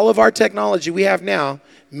 almost all of our technology we have now,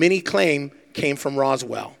 many claim came from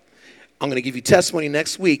Roswell. I'm going to give you testimony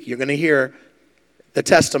next week. You're going to hear the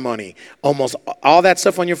testimony. Almost all that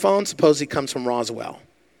stuff on your phone supposedly comes from Roswell.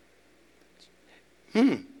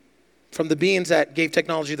 From the beings that gave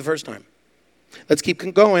technology the first time. Let's keep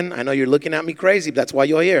going. I know you're looking at me crazy, but that's why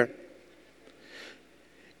you're here.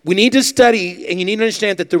 We need to study, and you need to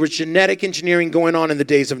understand that there was genetic engineering going on in the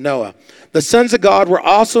days of Noah. The sons of God were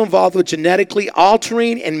also involved with genetically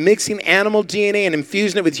altering and mixing animal DNA and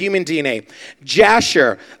infusing it with human DNA.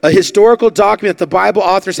 Jasher, a historical document that the Bible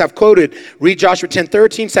authors have quoted, read Joshua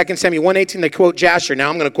 10:13, 2 Samuel 1:18, they quote Jasher. Now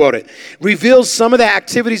I'm going to quote it. Reveals some of the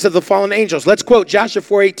activities of the fallen angels. Let's quote Jasher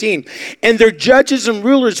 4:18. And their judges and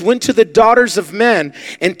rulers went to the daughters of men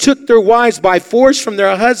and took their wives by force from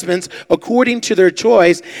their husbands according to their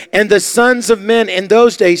choice. And the sons of men in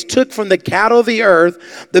those days took from the cattle of the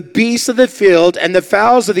earth, the beasts of the field, and the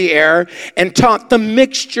fowls of the air, and taught the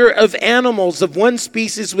mixture of animals of one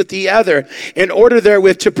species with the other, in order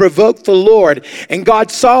therewith to provoke the Lord. And God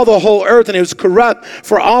saw the whole earth, and it was corrupt,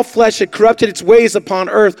 for all flesh had corrupted its ways upon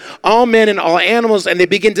earth, all men and all animals, and they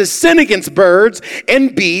began to sin against birds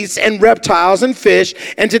and beasts and reptiles and fish,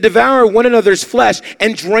 and to devour one another's flesh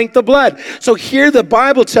and drink the blood. So here the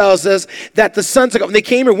Bible tells us that the sons of God, when they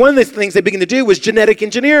came here, one of the things they began to do was genetic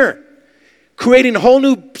engineer, creating a whole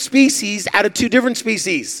new species out of two different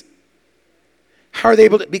species. How are they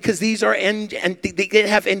able to? Because these are, and they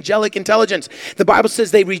have angelic intelligence. The Bible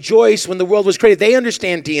says they rejoice when the world was created. They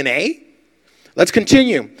understand DNA. Let's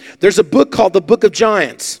continue. There's a book called the Book of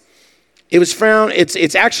Giants. It was found,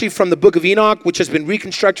 it's actually from the book of Enoch, which has been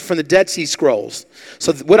reconstructed from the Dead Sea Scrolls.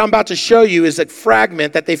 So what I'm about to show you is a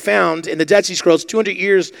fragment that they found in the Dead Sea Scrolls 200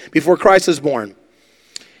 years before Christ was born.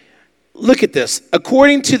 Look at this.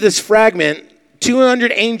 According to this fragment,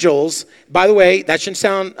 200 angels, by the way, that shouldn't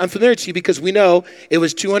sound unfamiliar to you because we know it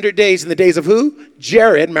was 200 days in the days of who?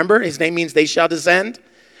 Jared, remember? His name means they shall descend.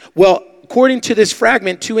 Well, according to this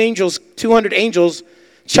fragment, 200 angels,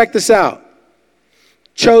 check this out,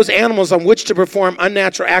 chose animals on which to perform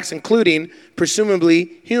unnatural acts, including,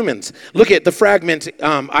 presumably, humans. Look at the fragment,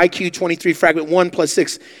 IQ 23, fragment 1 plus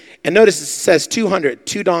 6. And notice it says 200,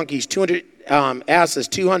 2 donkeys, 200 asses,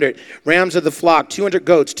 200 rams of the flock, 200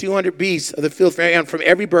 goats, 200 beasts of the field from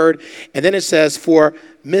every bird. And then it says for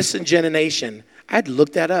miscegenation. I had to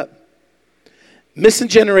look that up.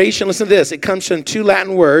 Miscegenation, listen to this. It comes from 2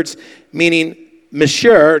 Latin words meaning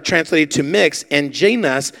miscere, translated to mix, and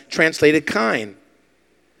genus, translated kind.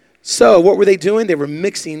 So what were they doing? They were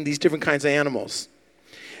mixing these different kinds of animals.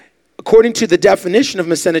 According to the definition of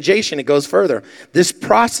miscegenation, it goes further. This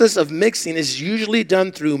process of mixing is usually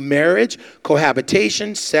done through marriage,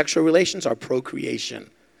 cohabitation, sexual relations, or procreation.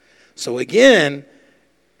 So again,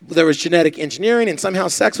 there was genetic engineering, and somehow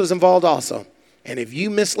sex was involved also. And if you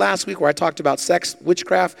missed last week where I talked about sex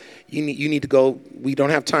witchcraft, you need to go. We don't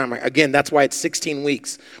have time. Again, that's why it's 16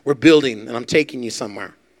 weeks. We're building, and I'm taking you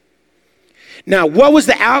somewhere. Now, what was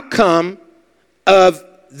the outcome of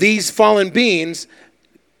these fallen beings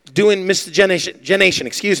doing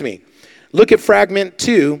miscegenation? Look at fragment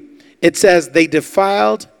 2. It says, they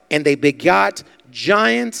defiled and they begot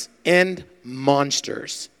giants and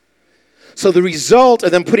monsters. So the result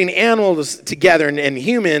of them putting animals together and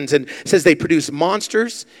humans, and says they produce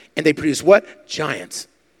monsters and they produce what? Giants.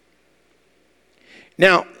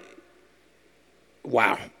 Now,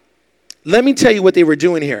 wow. Let me tell you what they were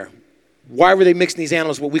doing here. Why were they mixing these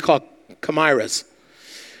animals, what we call chimeras?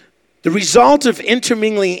 The result of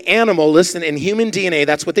intermingling animal, listen, and human DNA,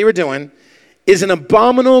 that's what they were doing, is an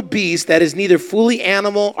abominable beast that is neither fully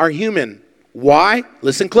animal or human. Why?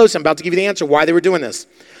 Listen close. I'm about to give you the answer why they were doing this.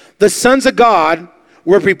 The sons of God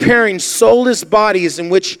were preparing soulless bodies in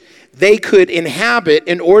which they could inhabit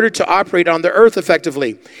in order to operate on the earth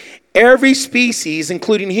effectively. Every species,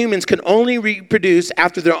 including humans, can only reproduce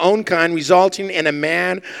after their own kind, resulting in a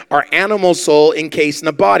man or animal soul encased in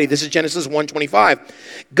a body. This is Genesis 1:25.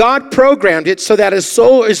 God programmed it so that a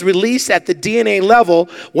soul is released at the DNA level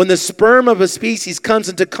when the sperm of a species comes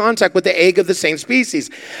into contact with the egg of the same species.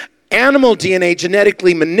 Animal DNA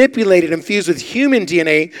genetically manipulated and fused with human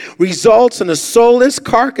DNA results in a soulless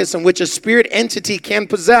carcass in which a spirit entity can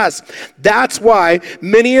possess. That's why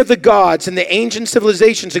many of the gods in the ancient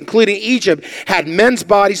civilizations, including Egypt, had men's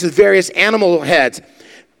bodies with various animal heads.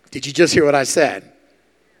 Did you just hear what I said?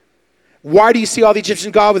 Why do you see all the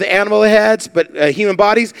Egyptian gods with animal heads but human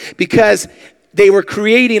bodies? Because they were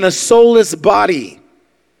creating a soulless body.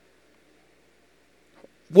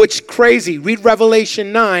 Which crazy. Read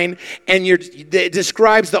Revelation 9 and it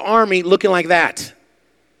describes the army looking like that.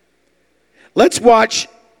 Let's watch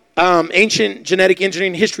Ancient Genetic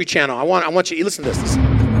Engineering History Channel. I want you to listen to this.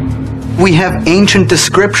 We have ancient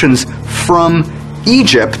descriptions from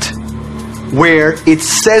Egypt where it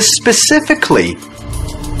says specifically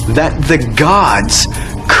that the gods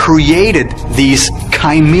created these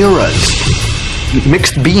chimeras,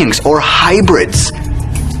 mixed beings or hybrids.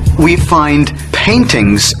 We find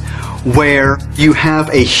paintings where you have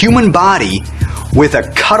a human body with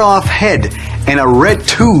a cut-off head and a red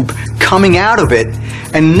tube coming out of it,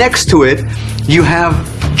 and next to it you have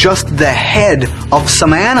just the head of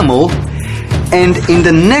some animal. And in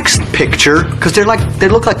the next picture, because they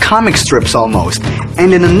look like comic strips almost,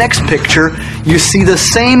 and in the next picture you see the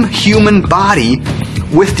same human body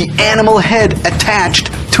with the animal head attached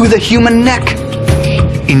to the human neck.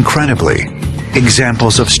 Incredibly,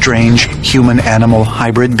 examples of strange human-animal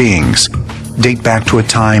hybrid beings date back to a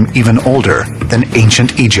time even older than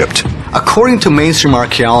ancient Egypt. According to mainstream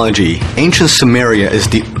archaeology, ancient Sumeria is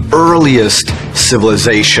the earliest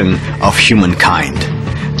civilization of humankind.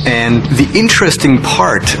 And the interesting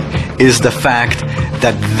part is the fact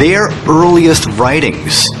that their earliest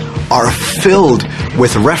writings are filled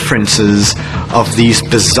with references of these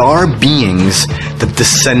bizarre beings that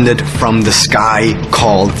descended from the sky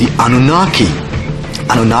called the Anunnaki.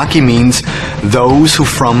 Anunnaki means those who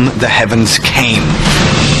from the heavens came.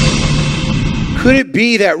 Could it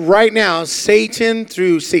be that right now Satan,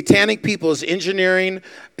 through satanic people, is engineering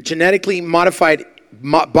genetically modified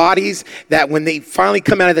bodies that when they finally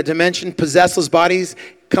come out of the dimension, possess those bodies,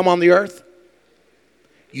 come on the earth?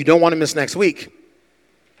 You don't want to miss next week,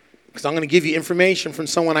 because I'm going to give you information from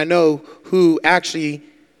someone I know who actually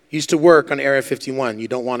used to work on Area 51. You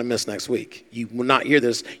don't want to miss next week. You will not hear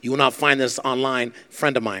this. You will not find this online.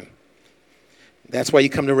 Friend of mine. That's why you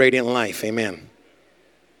come to Radiant Life. Amen.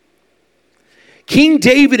 King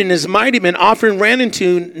David and his mighty men often ran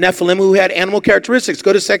into Nephilim who had animal characteristics.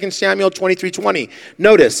 Go to 2 Samuel 23:20.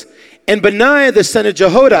 Notice, and Benaiah the son of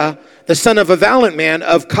Jehoiada, the son of a valiant man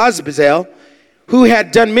of Cozbizel, who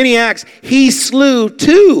had done many acts, he slew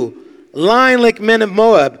 2 lion-like men of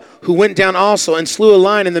Moab, who went down also and slew a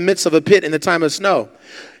lion in the midst of a pit in the time of snow.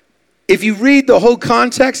 If you read the whole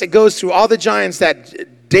context, it goes through all the giants that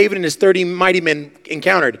David and his 30 mighty men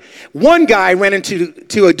encountered. One guy ran into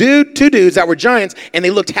 2 dudes that were giants, and they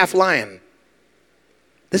looked half lion.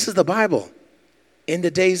 This is the Bible in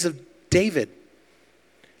the days of David.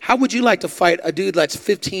 How would you like to fight a dude that's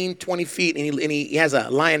 15, 20 feet, and he has a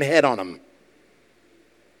lion head on him?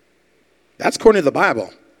 That's according to the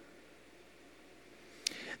Bible.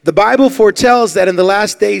 The Bible foretells that in the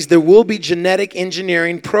last days there will be genetic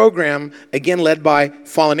engineering program, again led by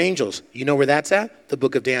fallen angels. You know where that's at? The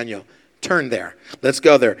book of Daniel. Turn there. Let's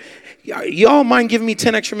go there. Y'all mind giving me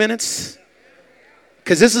 10 extra minutes?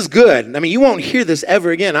 Because this is good. I mean, you won't hear this ever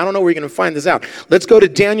again. I don't know where you're going to find this out. Let's go to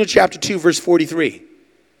Daniel chapter 2, verse 43.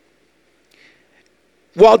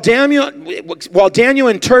 While Daniel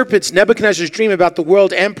interprets Nebuchadnezzar's dream about the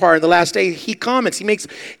world empire in the last day, he comments,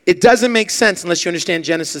 it doesn't make sense unless you understand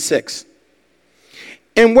Genesis 6.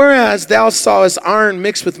 And whereas thou sawest iron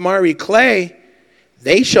mixed with miry clay,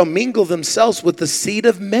 they shall mingle themselves with the seed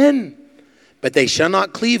of men, but they shall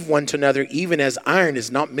not cleave one to another, even as iron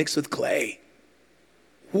is not mixed with clay.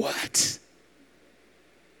 What?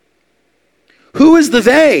 Who is the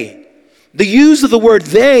they? The use of the word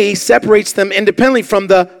they separates them independently from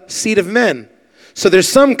the seed of men. So there's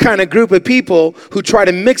some kind of group of people who try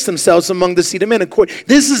to mix themselves among the seed of men.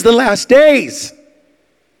 This is the last days.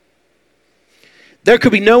 There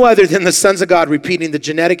could be no other than the sons of God repeating the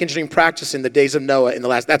genetic engineering practice in the days of Noah in the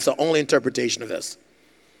last. That's the only interpretation of this.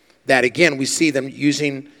 That again, we see them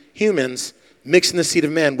using humans, mixing the seed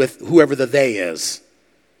of men with whoever the they is.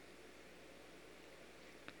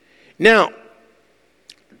 Now,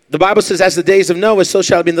 the Bible says, as the days of Noah, so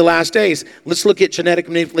shall it be in the last days. Let's look at genetic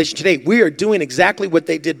manipulation today. We are doing exactly what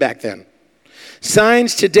they did back then.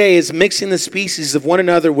 Science today is mixing the species of one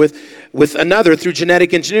another with another through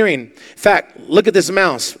genetic engineering. In fact, look at this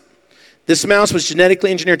mouse. This mouse was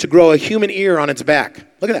genetically engineered to grow a human ear on its back.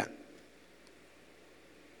 Look at that.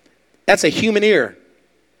 That's a human ear.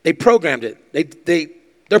 They programmed it.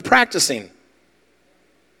 They're practicing.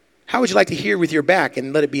 How would you like to hear with your back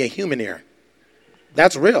and let it be a human ear?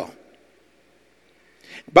 That's real.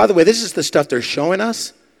 By the way, this is the stuff they're showing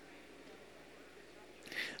us.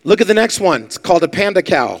 Look at the next one. It's called a panda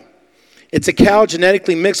cow. It's a cow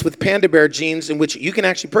genetically mixed with panda bear genes, in which you can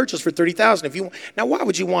actually purchase for $30,000 if you. Now, why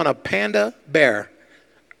would you want a panda bear?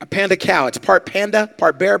 A panda cow. It's part panda,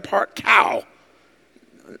 part bear, part cow.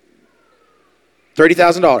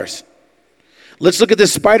 $30,000. Let's look at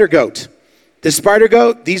this spider goat. This spider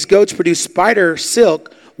goat, these goats produce spider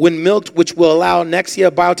silk when milked, which will allow Nexia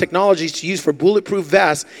Biotechnologies to use for bulletproof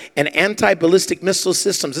vests and anti-ballistic missile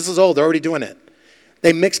systems. This is old. They're already doing it.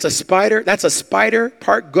 They mixed a spider, that's a spider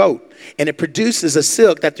part goat, and it produces a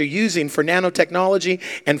silk that they're using for nanotechnology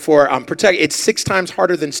and for protect. It's 6 times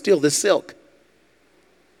harder than steel, this silk.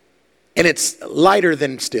 And it's lighter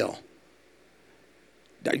than steel.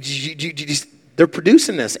 They're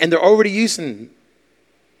producing this, and they're already using.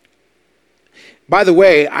 By the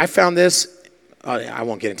way, I found this. I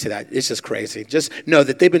won't get into that. It's just crazy. Just know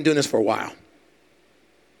that they've been doing this for a while.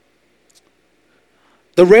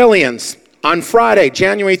 The Raelians. On Friday,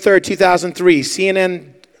 January 3rd, 2003,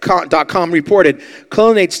 CNN.com reported,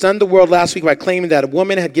 Clonate stunned the world last week by claiming that a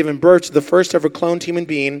woman had given birth to the first ever cloned human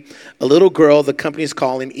being, a little girl the company is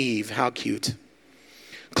calling Eve. How cute.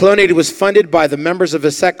 Clonate was funded by the members of a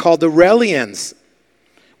sect called the Raelians,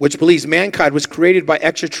 which believes mankind was created by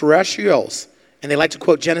extraterrestrials. And they like to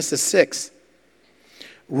quote Genesis 6.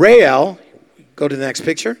 Rael, go to the next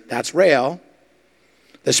picture, that's Rael.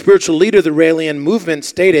 The spiritual leader of the Raelian movement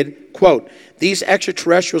stated, quote, these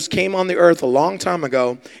extraterrestrials came on the earth a long time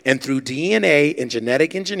ago, and through DNA and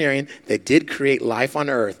genetic engineering, they did create life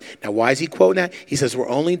on earth. Now, why is he quoting that? He says, we're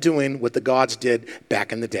only doing what the gods did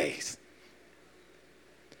back in the days.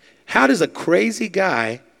 How does a crazy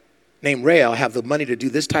guy named Rael have the money to do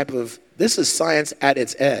this type of, this is science at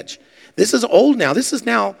its edge. This is old now. This is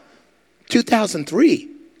now 2003,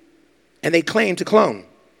 and they claim to clone.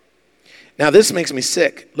 Now, this makes me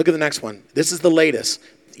sick. Look at the next one. This is the latest.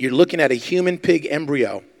 You're looking at a human pig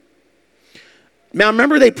embryo. Now,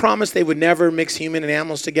 remember they promised they would never mix human and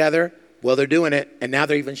animals together? Well, they're doing it, and now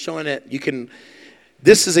they're even showing it.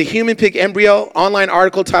 This is a human pig embryo, online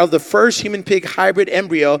article titled, The First Human Pig Hybrid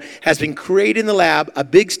Embryo Has Been Created in the Lab, a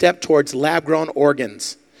Big Step Towards Lab-Grown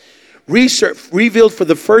Organs. Research revealed for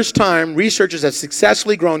the first time, researchers have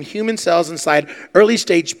successfully grown human cells inside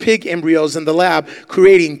early-stage pig embryos in the lab,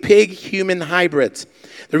 creating pig-human hybrids.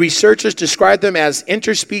 The researchers described them as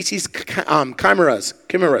interspecies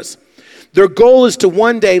chimeras. Their goal is to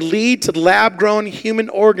one day lead to lab-grown human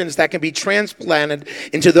organs that can be transplanted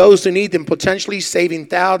into those who need them, potentially saving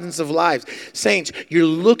thousands of lives. Saints, you're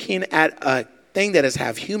looking at a thing that is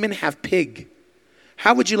half human, half pig.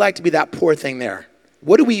 How would you like to be that poor thing there?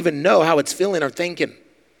 What do we even know how it's feeling or thinking?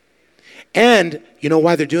 And you know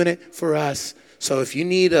why they're doing it? For us. So if you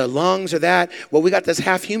need lungs or that, well, we got this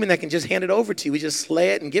half human that can just hand it over to you. We just slay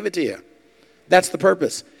it and give it to you. That's the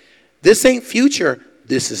purpose. This ain't future.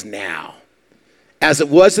 This is now. As it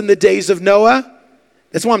was in the days of Noah.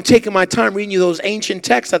 That's why I'm taking my time reading you those ancient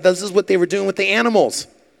texts. That this is what they were doing with the animals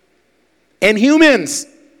and humans.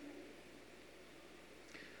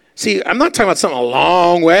 See, I'm not talking about something a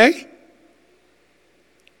long way.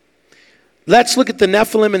 Let's look at the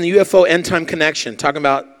Nephilim and the UFO end time connection, talking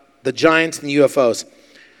about the giants and the UFOs.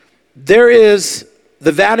 There is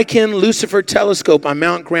the Vatican Lucifer telescope on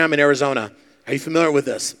Mount Graham in Arizona. Are you familiar with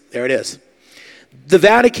this? There it is. The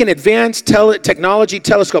Vatican Advanced Technology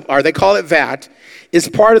Telescope, or they call it VAT, is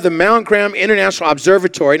part of the Mount Graham International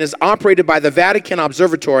Observatory and is operated by the Vatican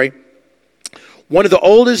Observatory, one of the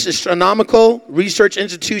oldest astronomical research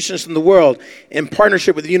institutions in the world, in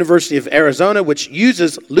partnership with the University of Arizona, which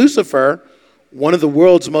uses Lucifer, one of the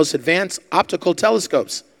world's most advanced optical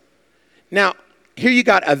telescopes. Now, here you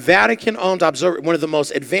got a Vatican-owned one of the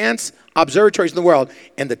most advanced observatories in the world,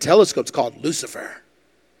 and the telescope's called Lucifer.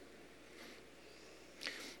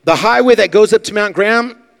 The highway that goes up to Mount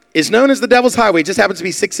Graham is known as the Devil's Highway. It just happens to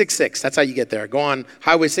be 666. That's how you get there. Go on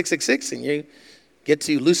Highway 666 and you get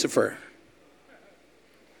to Lucifer.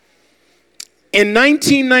 In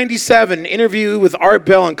 1997, an interview with Art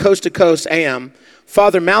Bell on Coast to Coast AM,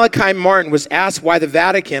 Father Malachi Martin was asked why the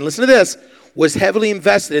Vatican, listen to this, was heavily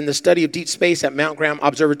invested in the study of deep space at Mount Graham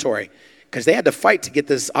Observatory. Because they had to fight to get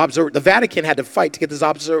this the Vatican had to fight to get this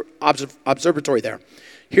observatory there.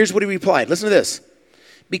 Here's what he replied. Listen to this.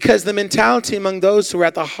 Because the mentality among those who are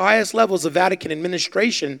at the highest levels of Vatican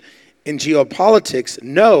administration in geopolitics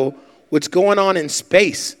know what's going on in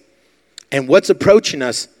space and what's approaching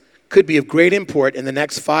us could be of great import in the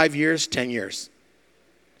next 5 years, 10 years.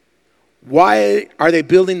 Why are they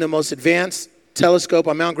building the most advanced telescope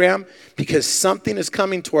on Mount Graham? Because something is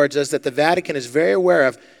coming towards us that the Vatican is very aware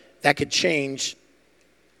of that could change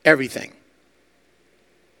everything.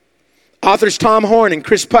 Authors Tom Horn and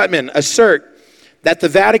Chris Putman assert that the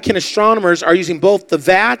Vatican astronomers are using both the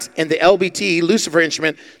VAT and the LBT, Lucifer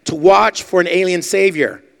instrument, to watch for an alien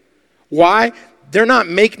savior. Why? They're not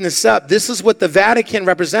making this up. This is what the Vatican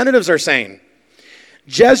representatives are saying.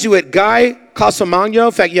 Jesuit Guy Casamagno,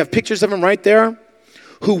 in fact, you have pictures of him right there,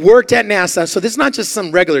 who worked at NASA. So this is not just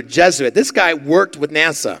some regular Jesuit. This guy worked with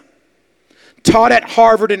NASA, taught at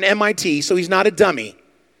Harvard and MIT, so he's not a dummy.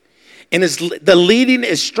 And is the leading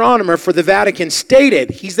astronomer for the Vatican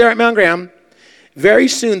stated, he's there at Mount Graham, Very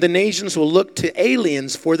soon the nations will look to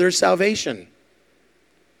aliens for their salvation.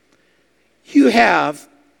 You have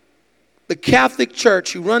the Catholic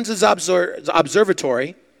Church who runs this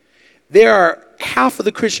observatory. They are half of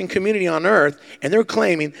the Christian community on earth, and they're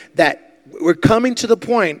claiming that we're coming to the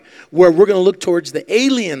point where we're going to look towards the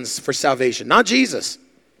aliens for salvation, not Jesus.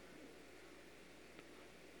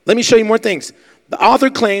 Let me show you more things. The author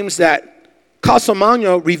claims that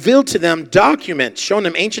Casalmagno revealed to them documents, showing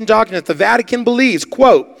them ancient documents. The Vatican believes,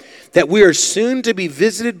 quote, that we are soon to be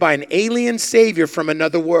visited by an alien savior from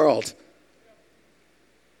another world.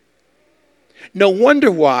 No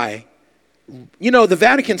wonder why, the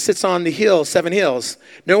Vatican sits on the hill, 7 hills.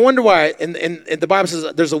 No wonder why, in the Bible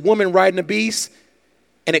says there's a woman riding a beast,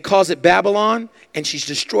 and it calls it Babylon, and she's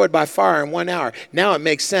destroyed by fire in 1 hour. Now it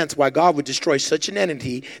makes sense why God would destroy such an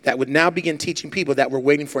entity that would now begin teaching people that we're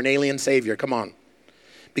waiting for an alien savior. Come on.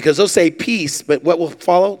 Because they'll say peace, but what will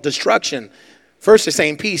follow? Destruction. First they're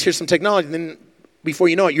saying peace, here's some technology, and then before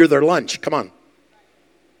you know it, you're their lunch. Come on.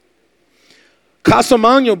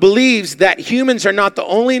 Casalmagno believes that humans are not the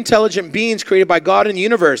only intelligent beings created by God in the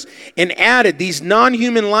universe, and added these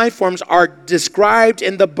non-human life forms are described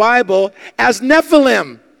in the Bible as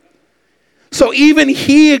Nephilim. So even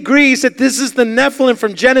he agrees that this is the Nephilim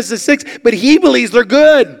from Genesis 6, but he believes they're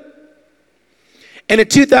good. In a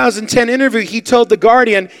 2010 interview, he told The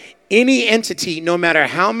Guardian, any entity, no matter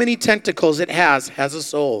how many tentacles it has a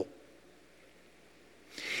soul.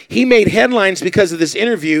 He made headlines because of this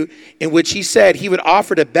interview in which he said he would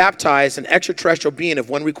offer to baptize an extraterrestrial being if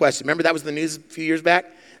one requested. Remember that was in the news a few years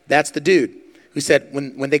back? That's the dude who said,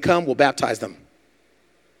 when they come, we'll baptize them.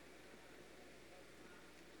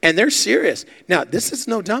 And they're serious. Now, this is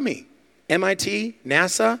no dummy. MIT,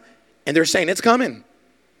 NASA, and they're saying it's coming.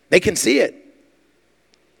 They can see it.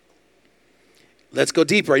 Let's go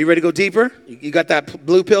deeper. Are you ready to go deeper? You got that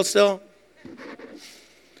blue pill still?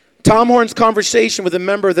 Tom Horn's conversation with a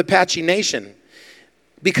member of the Apache Nation.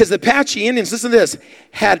 Because the Apache Indians, listen to this,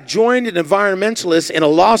 had joined an environmentalist in a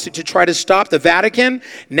lawsuit to try to stop the Vatican,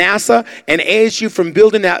 NASA, and ASU from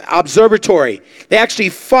building that observatory. They actually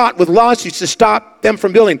fought with lawsuits to stop them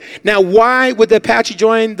from building. Now, why would the Apache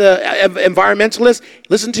join the environmentalists?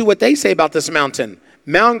 Listen to what they say about this mountain.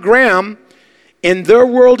 Mount Graham, in their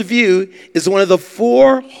worldview, is one of the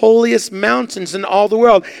 4 holiest mountains in all the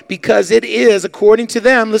world because it is, according to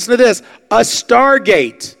them, listen to this, a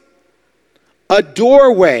stargate, a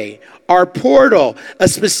doorway, our portal, a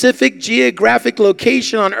specific geographic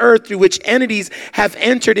location on earth through which entities have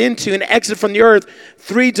entered into and exited from the earth,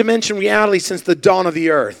 3-dimensional reality since the dawn of the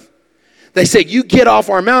earth. They say, you get off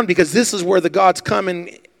our mountain because this is where the gods come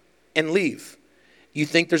and leave. You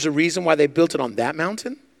think there's a reason why they built it on that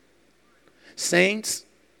mountain? Saints,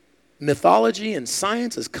 mythology, and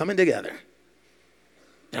science is coming together.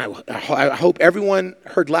 And I hope everyone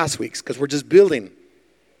heard last week's because we're just building.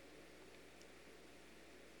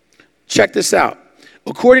 Check this out.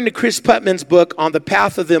 According to Chris Putman's book On the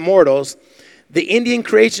Path of the Immortals, the Indian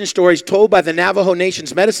creation stories told by the Navajo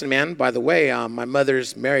Nation's medicine man, by the way, my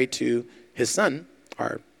mother's married to his son,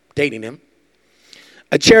 or dating him,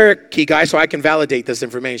 a Cherokee guy, so I can validate this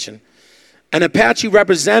information. An Apache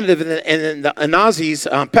representative in the Anasazi's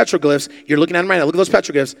petroglyphs, you're looking at them right now, look at those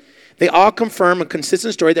petroglyphs. They all confirm a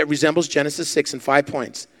consistent story that resembles Genesis 6 in 5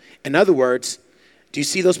 points. In other words, do you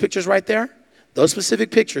see those pictures right there? Those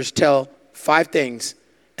specific pictures tell 5 things.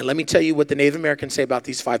 And let me tell you what the Native Americans say about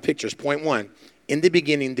these 5 pictures. Point 1, in the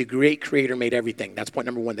beginning, the great creator made everything. That's point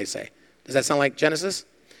number 1 they say. Does that sound like Genesis?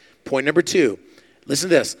 Point number 2, listen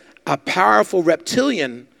to this. A powerful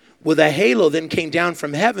reptilian with a halo then came down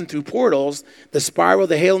from heaven through portals, the spiral,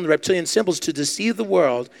 the halo, and the reptilian symbols to deceive the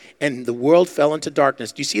world, and the world fell into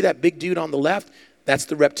darkness. Do you see that big dude on the left? That's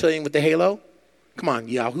the reptilian with the halo? Come on,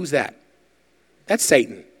 y'all, who's that? That's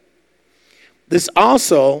Satan. This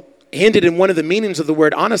also hinted in one of the meanings of the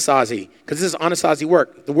word Anasazi, because this is Anasazi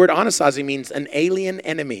work. The word Anasazi means an alien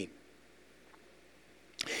enemy.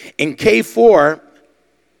 In K4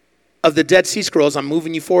 of the Dead Sea Scrolls, I'm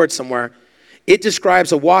moving you forward somewhere, it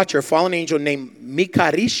describes a watcher, a fallen angel named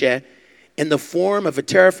Mikarishe, in the form of a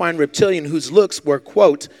terrifying reptilian whose looks were,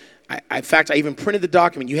 quote, in fact, I even printed the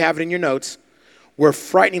document, you have it in your notes, were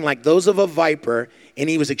frightening like those of a viper, and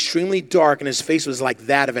he was extremely dark, and his face was like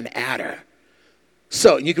that of an adder.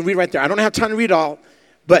 So, you can read right there. I don't have time to read all,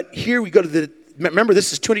 but here we go to remember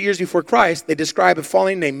this is 200 years before Christ, they describe a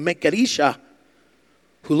fallen named Mikarisha,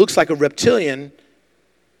 who looks like a reptilian,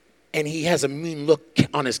 and he has a mean look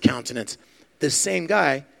on his countenance. The same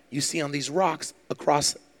guy you see on these rocks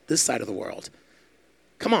across this side of the world.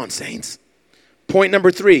 Come on, saints. Point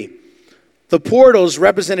number 3. The portals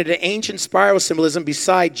represented an ancient spiral symbolism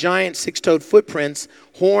beside giant six-toed footprints,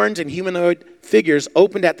 horns, and humanoid figures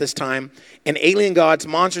opened at this time, and alien gods,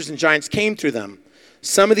 monsters, and giants came through them.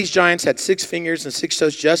 Some of these giants had 6 fingers and 6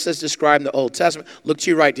 toes, just as described in the Old Testament. Look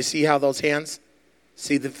to your right. Do you see how those hands?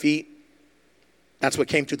 See the feet? That's what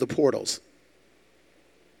came through the portals,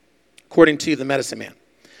 according to the medicine man.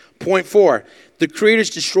 Point 4, the creators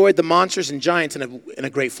destroyed the monsters and giants in a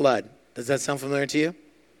great flood. Does that sound familiar to you?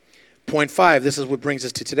 Point 5, this is what brings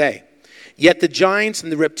us to today. Yet the giants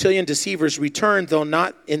and the reptilian deceivers returned, though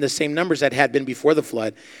not in the same numbers that had been before the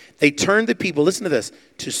flood. They turned the people, listen to this,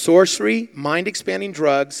 to sorcery, mind-expanding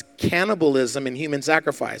drugs, cannibalism, and human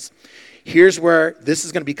sacrifice. Here's where this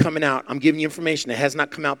is going to be coming out. I'm giving you information. It has not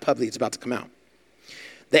come out publicly. It's about to come out.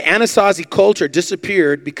 The Anasazi culture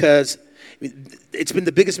disappeared because it's been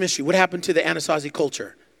the biggest mystery. What happened to the Anasazi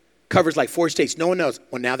culture? Covers like 4 states. No one knows.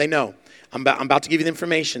 Well, now they know. I'm about to give you the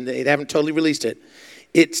information. They haven't totally released it.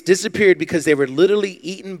 It's disappeared because they were literally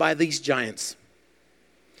eaten by these giants.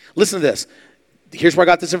 Listen to this. Here's where I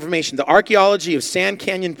got this information. The archaeology of Sand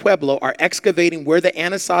Canyon Pueblo are excavating where the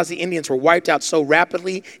Anasazi Indians were wiped out so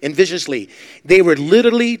rapidly and viciously. They were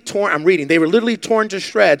literally torn, I'm reading, they were literally torn to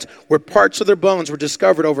shreds where parts of their bones were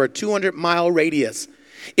discovered over a 200-mile radius.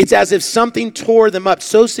 It's as if something tore them up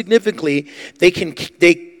so significantly they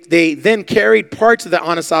then carried parts of the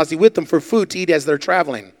Anasazi with them for food to eat as they're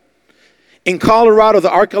traveling. In Colorado,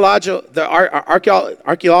 the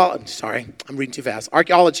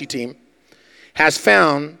archaeology team has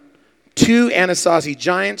found 2 Anasazi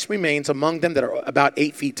giants remains among them that are about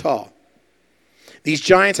 8 feet tall. These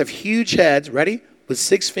giants have huge heads, ready, with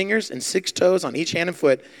 6 fingers and 6 toes on each hand and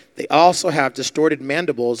foot. They also have distorted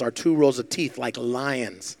mandibles or 2 rows of teeth like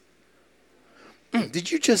lions.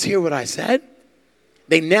 Did you just hear what I said?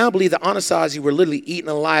 They now believe the Anasazi were literally eaten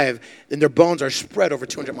alive and their bones are spread over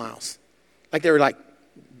 200 miles. Like they were like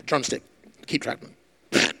drumstick. Keep track of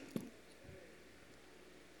them.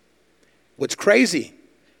 What's crazy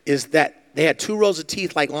is that they had 2 rows of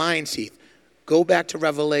teeth like lion teeth. Go back to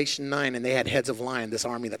Revelation 9 and they had heads of lion, this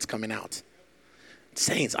army that's coming out.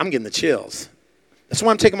 Saints, I'm getting the chills. That's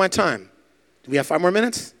why I'm taking my time. Do we have 5 more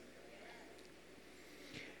minutes?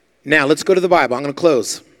 Now, let's go to the Bible. I'm going to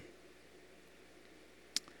close.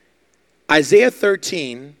 Isaiah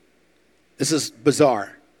 13, this is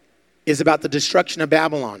bizarre, is about the destruction of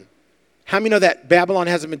Babylon. How many know that Babylon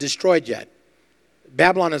hasn't been destroyed yet?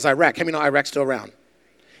 Babylon is Iraq. How many know Iraq's still around?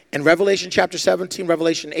 In Revelation chapter 17,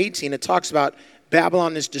 Revelation 18, it talks about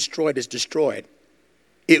Babylon is destroyed.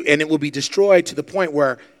 And it will be destroyed to the point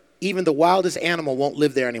where even the wildest animal won't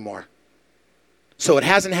live there anymore. So it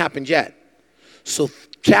hasn't happened yet. So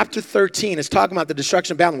chapter 13 is talking about the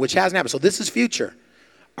destruction of Babylon, which hasn't happened. So this is future.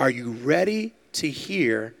 Are you ready to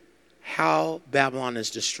hear how Babylon is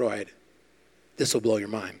destroyed? This will blow your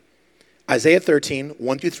mind. Isaiah 13,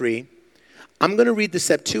 1 through 3. I'm going to read the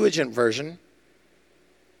Septuagint version,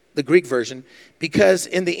 the Greek version, because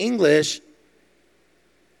in the English,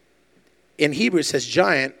 in Hebrew it says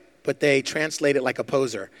giant, but they translate it like a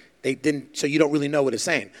poser. They didn't, so you don't really know what it's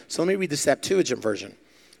saying. So let me read the Septuagint version.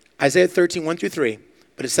 Isaiah 13, 1 through 3.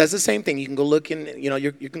 But it says the same thing. You can go look in,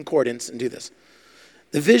 your concordance and do this.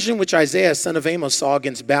 The vision which Isaiah, son of Amos, saw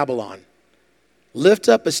against Babylon. Lift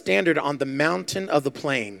up a standard on the mountain of the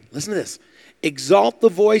plain. Listen to this. Exalt the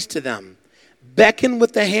voice to them. Beckon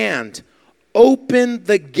with the hand. Open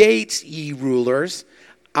the gates, ye rulers.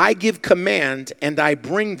 I give command, and I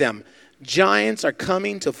bring them. Giants are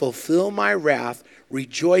coming to fulfill my wrath,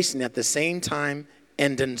 rejoicing at the same time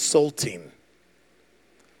and insulting.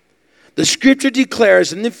 The scripture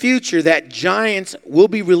declares in the future that giants will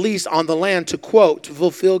be released on the land to, quote, to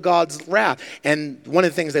fulfill God's wrath. And one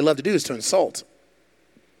of the things they love to do is to insult.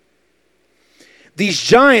 These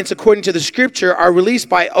giants, according to the scripture, are released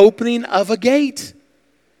by opening of a gate.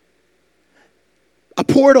 A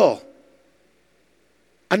portal.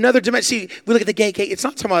 Another dimension. See, we look at the gate. It's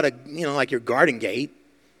not talking about like your garden gate.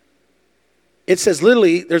 It says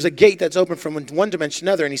literally there's a gate that's open from one dimension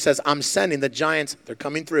to another. And he says, I'm sending the giants. They're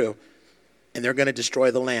coming through. And they're going to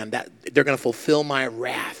destroy the land. They're going to fulfill my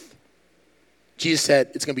wrath. Jesus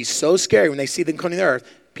said it's going to be so scary when they see them coming to the earth,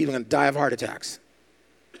 people are going to die of heart attacks.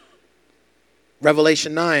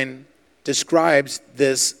 Revelation 9 describes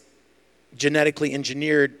this genetically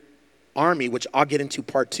engineered army, which I'll get into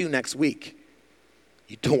part 2 next week.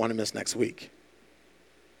 You don't want to miss next week.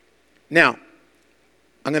 Now,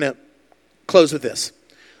 I'm going to close with this.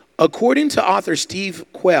 According to author Steve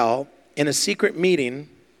Quayle, in a secret meeting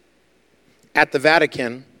at the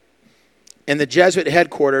Vatican in the Jesuit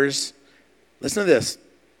headquarters, listen to this.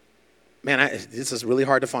 Man, this is really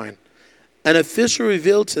hard to find. An official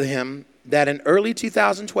revealed to him that in early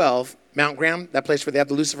 2012, Mount Graham, that place where they have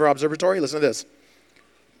the Lucifer Observatory, listen to this.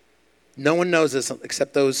 No one knows this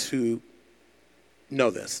except those who know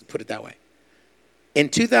this, put it that way. In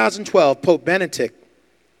 2012, Pope Benedict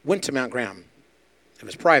went to Mount Graham. It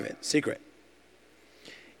was private, secret.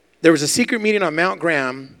 There was a secret meeting on Mount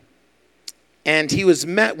Graham, and he was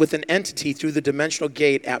met with an entity through the dimensional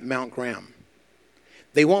gate at Mount Graham.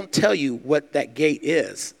 They won't tell you what that gate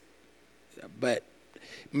is, but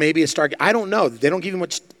maybe a star. I don't know. They don't give you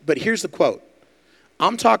much, but here's the quote.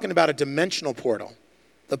 I'm talking about a dimensional portal.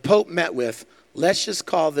 The Pope met with, let's just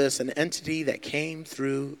call this an entity that came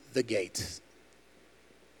through the gate.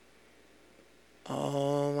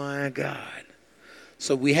 Oh my God.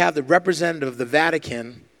 So we have the representative of the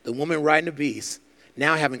Vatican, the woman riding a beast,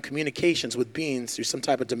 now having communications with beings through some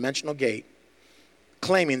type of dimensional gate,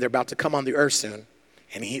 claiming they're about to come on the earth soon.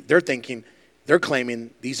 And they're claiming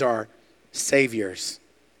these are saviors.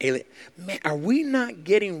 Alien. Man, are we not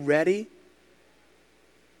getting ready?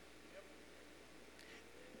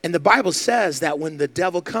 And the Bible says that when the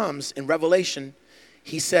devil comes in Revelation,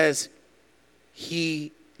 he says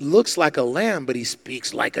he looks like a lamb, but he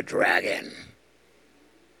speaks like a dragon.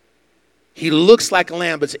 He looks like a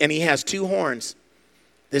lamb, and he has two horns.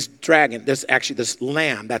 This dragon, this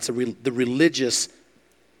lamb, that's the religious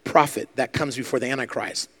prophet that comes before the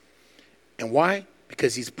Antichrist. And why?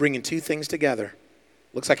 Because he's bringing two things together.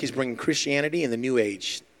 Looks like he's bringing Christianity and the New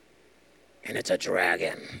Age. And it's a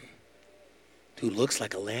dragon who looks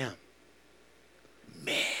like a lamb.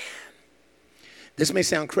 Man. This may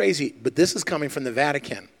sound crazy, but this is coming from the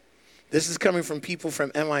Vatican. This is coming from people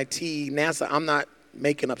from MIT, NASA. I'm not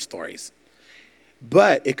making up stories.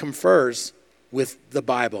 But it confers with the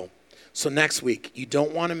Bible. So next week, you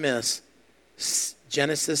don't want to miss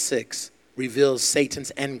Genesis 6 reveals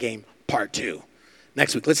Satan's endgame, part 2.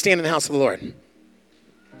 Next week, let's stand in the house of the Lord.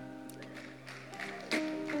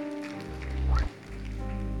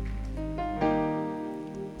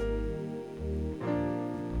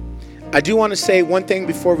 I do want to say one thing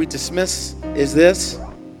before we dismiss is this.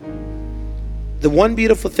 The one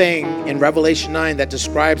beautiful thing in Revelation 9 that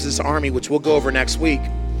describes this army, which we'll go over next week,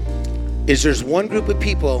 is there's one group of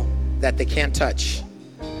people that they can't touch.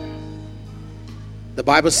 The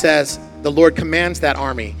Bible says the Lord commands that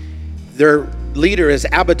army. Their leader is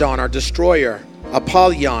Abaddon, our destroyer,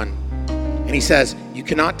 Apollyon. And he says, you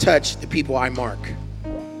cannot touch the people I mark.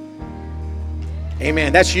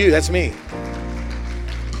 Amen. That's you. That's me.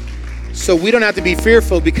 So we don't have to be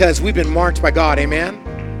fearful because we've been marked by God. Amen.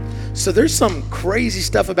 So there's some crazy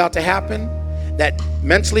stuff about to happen that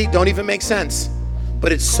mentally don't even make sense.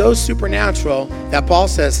 But it's so supernatural that Paul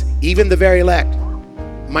says even the very elect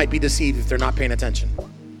might be deceived if they're not paying attention.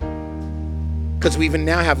 Because we even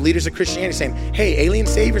now have leaders of Christianity saying, hey, alien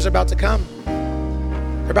saviors are about to come.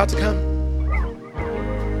 They're about to come.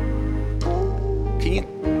 Can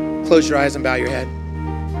you close your eyes and bow your head?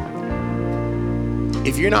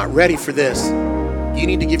 If you're not ready for this, you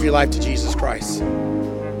need to give your life to Jesus Christ.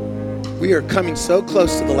 We are coming so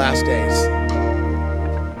close to the last days.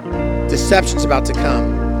 Deception's about to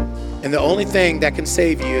come. And the only thing that can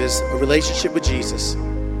save you is a relationship with Jesus.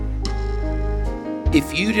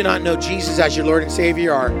 If you do not know Jesus as your Lord and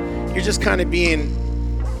Savior, or you're just kind of being,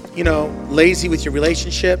 lazy with your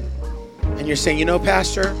relationship, and you're saying,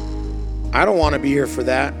 Pastor, I don't want to be here for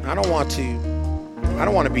that. I don't want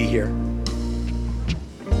to be here.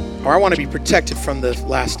 Or I want to be protected from the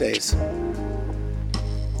last days.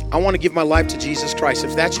 I want to give my life to Jesus Christ.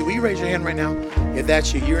 If that's you, will you raise your hand right now? If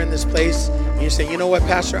that's you, you're in this place, and you're saying, you know what,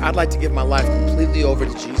 Pastor, I'd like to give my life completely over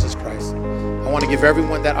to Jesus Christ. I want to give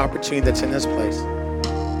everyone that opportunity that's in this place.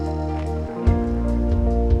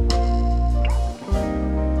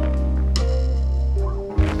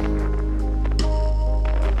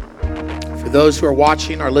 For those who are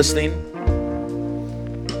watching or listening,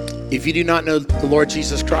 if you do not know the Lord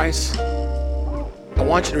Jesus Christ, I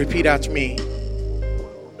want you to repeat after me.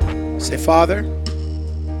 Say, Father,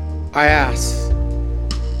 I ask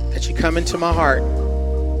that you come into my heart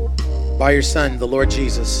by your Son, the Lord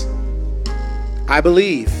Jesus. I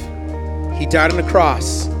believe he died on the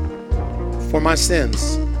cross for my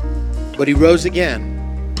sins, but he rose again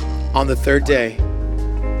on the third day.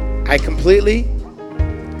 I completely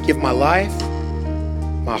give my life,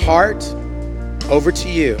 my heart over to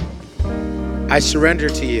you. I surrender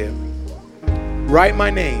to you. Write my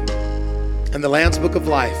name in the Lamb's Book of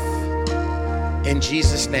Life. In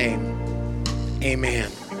Jesus' name, amen.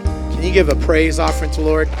 Can you give a praise offering to the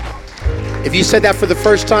Lord? If you said that for the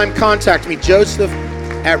first time, contact me,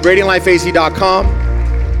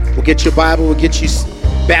 Joseph@radiantlifeaz.com. We'll get you a Bible, we'll get you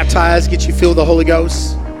baptized, get you filled with the Holy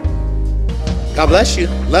Ghost. God bless you.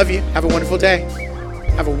 Love you. Have a wonderful day.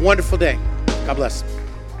 Have a wonderful day. God bless.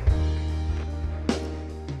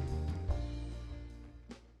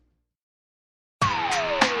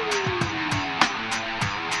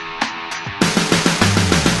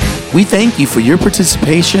 We thank you for your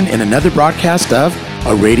participation in another broadcast of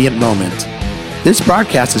A Radiant Moment. This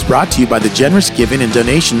broadcast is brought to you by the generous giving and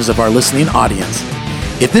donations of our listening audience.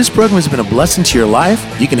 If this program has been a blessing to your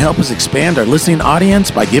life, you can help us expand our listening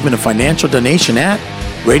audience by giving a financial donation at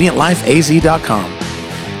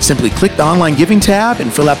radiantlifeaz.com. Simply click the online giving tab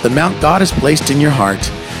and fill out the amount God has placed in your heart.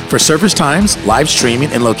 For service times, live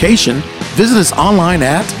streaming, and location, visit us online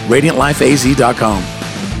at radiantlifeaz.com.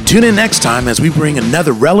 Tune in next time as we bring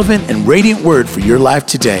another relevant and radiant word for your life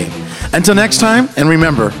today. Until next time, and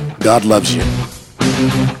remember, God loves you.